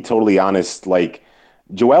 I'll be totally honest. Like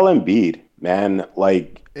Joel Embiid, man.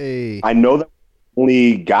 Like Hey, I know that we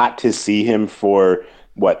only got to see him for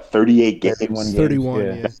what 38 31 games, games. 31,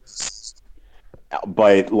 Yeah. yeah.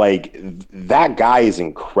 but like that guy is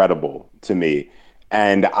incredible to me.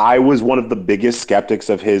 And I was one of the biggest skeptics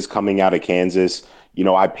of his coming out of Kansas. You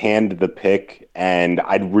know, I panned the pick, and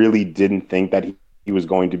I really didn't think that he was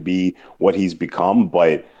going to be what he's become.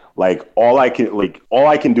 But all I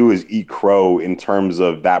can do is eat crow in terms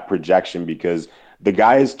of that projection because the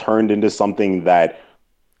guy has turned into something that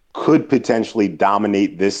could potentially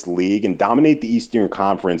dominate this league and dominate the Eastern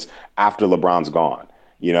Conference after LeBron's gone.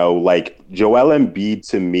 You know, like Joel Embiid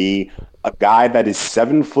to me, a guy that is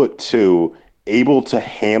 7'2", able to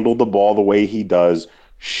handle the ball the way he does,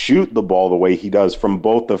 shoot the ball the way he does from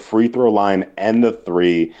both the free throw line and the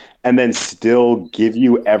three, and then still give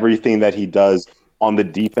you everything that he does on the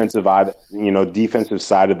defensive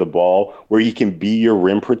side of the ball, where he can be your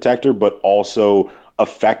rim protector, but also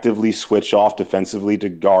effectively switch off defensively to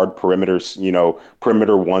guard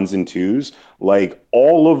perimeter ones and twos. Like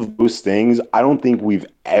all of those things, I don't think we've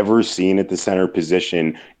ever seen at the center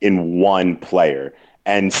position in one player.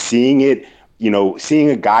 And seeing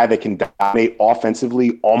a guy that can dominate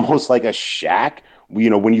offensively almost like a Shaq,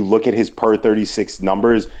 when you look at his per 36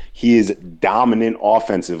 numbers, he is dominant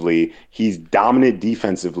offensively, he's dominant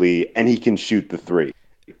defensively, and he can shoot the three.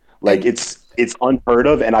 Like it's unheard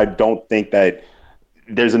of, and I don't think that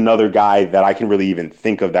there's another guy that I can really even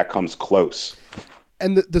think of that comes close.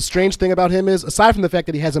 And the strange thing about him is, aside from the fact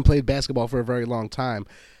that he hasn't played basketball for a very long time,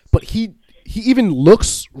 but he even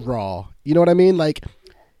looks raw. You know what I mean? Like,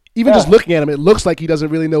 even just looking at him, it looks like he doesn't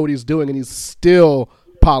really know what he's doing, and he's still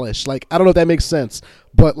polished. Like, I don't know if that makes sense,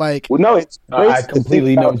 but like, well, no, it's crazy I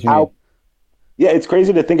completely know what you mean. Yeah, it's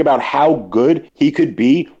crazy to think about how good he could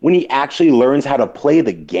be when he actually learns how to play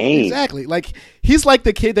the game. Exactly. Like, he's like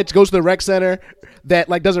the kid that goes to the rec center that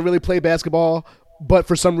like doesn't really play basketball, but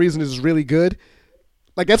for some reason is really good.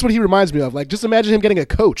 Like, that's what he reminds me of. Like, just imagine him getting a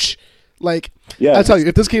coach. Like, yeah, I tell you,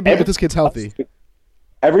 if this kid's healthy,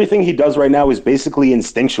 everything he does right now is basically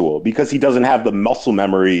instinctual because he doesn't have the muscle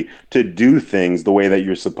memory to do things the way that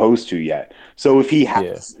you're supposed to yet. So if he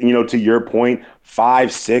has, to your point,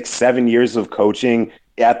 5, 6, 7 years of coaching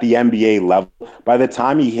at the NBA level, by the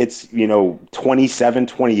time he hits, 27,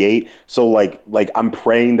 28, so like I'm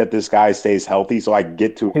praying that this guy stays healthy so I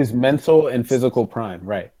get to his mental and physical prime,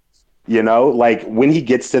 right? Like when he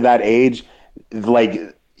gets to that age, like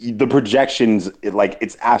the projections,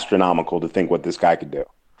 it's astronomical to think what this guy could do.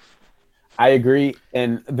 I agree,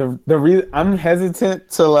 and the reason I'm hesitant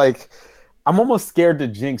to I'm almost scared to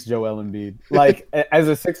jinx Joel Embiid. Like as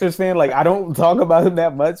a Sixers fan, I don't talk about him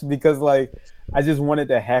that much because I just want it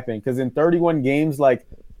to happen. Because in 31 games,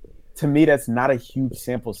 to me, that's not a huge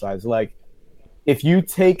sample size. If you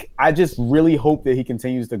I just really hope that he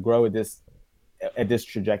continues to grow at this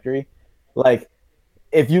trajectory.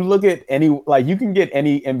 If you look at you can get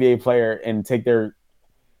any NBA player and take a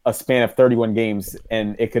span of 31 games,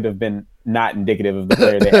 and it could have been not indicative of the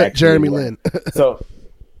player they actually Jeremy were. Lin. So,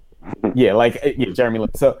 Jeremy Lin.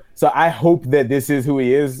 So I hope that this is who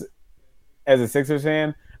he is as a Sixers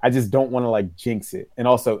fan. I just don't want to jinx it, and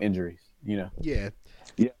also injuries. Yeah.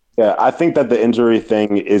 Yeah, I think that the injury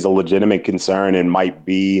thing is a legitimate concern and might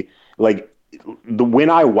be when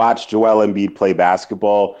I watch Joel Embiid play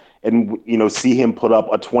basketball and see him put up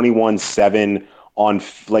a 21-7 on a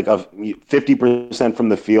 50% from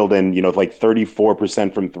the field and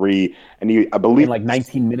 34% from three, and I believe in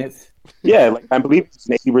 19 minutes. Yeah, I believe he's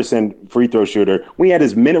an 80% free throw shooter. When he had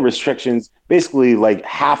his minute restrictions, basically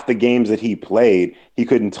half the games that he played, he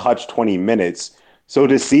couldn't touch 20 minutes. So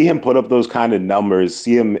to see him put up those kind of numbers,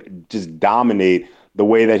 see him just dominate the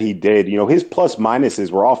way that he did, his plus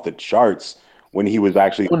minuses were off the charts when he was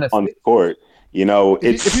actually on the court.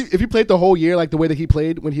 If he played the whole year the way that he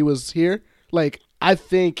played when he was here, I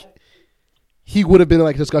think he would have been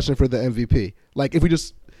a discussion for the MVP. If we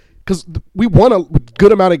just, because we won a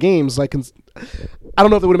good amount of games. I don't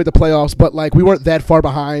know if they would have made the playoffs, but we weren't that far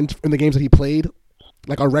behind in the games that he played.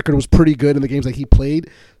 Our record was pretty good in the games that he played.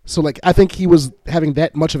 So I think he was having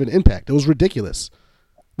that much of an impact. It was ridiculous.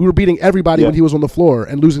 We were beating everybody when he was on the floor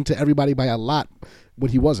and losing to everybody by a lot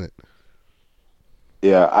when he wasn't.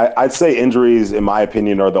 Yeah, I'd say injuries, in my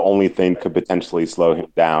opinion, are the only thing that could potentially slow him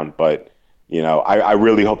down. But, I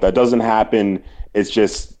really hope that doesn't happen. It's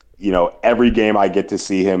just, every game I get to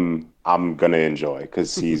see him, I'm going to enjoy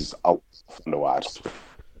because he's a lot of fun to watch.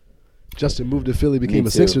 Justin moved to Philly, became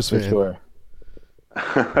a Sixers fan. Sure.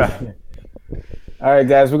 All right,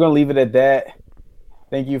 guys, we're going to leave it at that.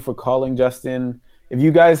 Thank you for calling, Justin. If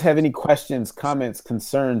you guys have any questions, comments,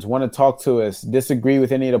 concerns, want to talk to us, disagree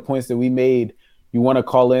with any of the points that we made, you want to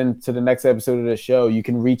call in to the next episode of the show, you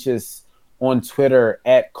can reach us on Twitter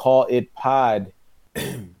at CallItPod.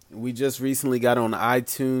 We just recently got on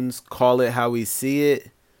iTunes. Call it how we see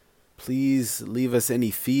it. Please leave us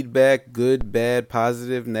any feedback, good, bad,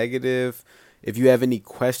 positive, negative. If you have any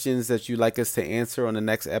questions that you'd like us to answer on the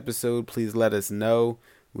next episode, please let us know.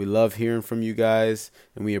 We love hearing from you guys,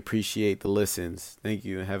 and we appreciate the listens. Thank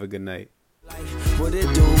you, and have a good night. What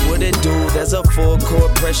it do, there's a full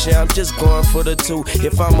court pressure, I'm just going for the 2.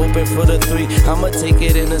 If I'm open for the 3, I'ma take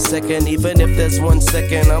it in a second. Even if there's 1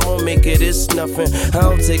 second, I'ma make it, it's nothing. I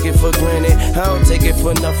don't take it for granted, I don't take it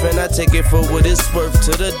for nothing. I take it for what it's worth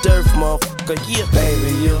to the dirt, motherfucker. Yeah,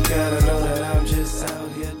 baby, you gotta know that I'm just out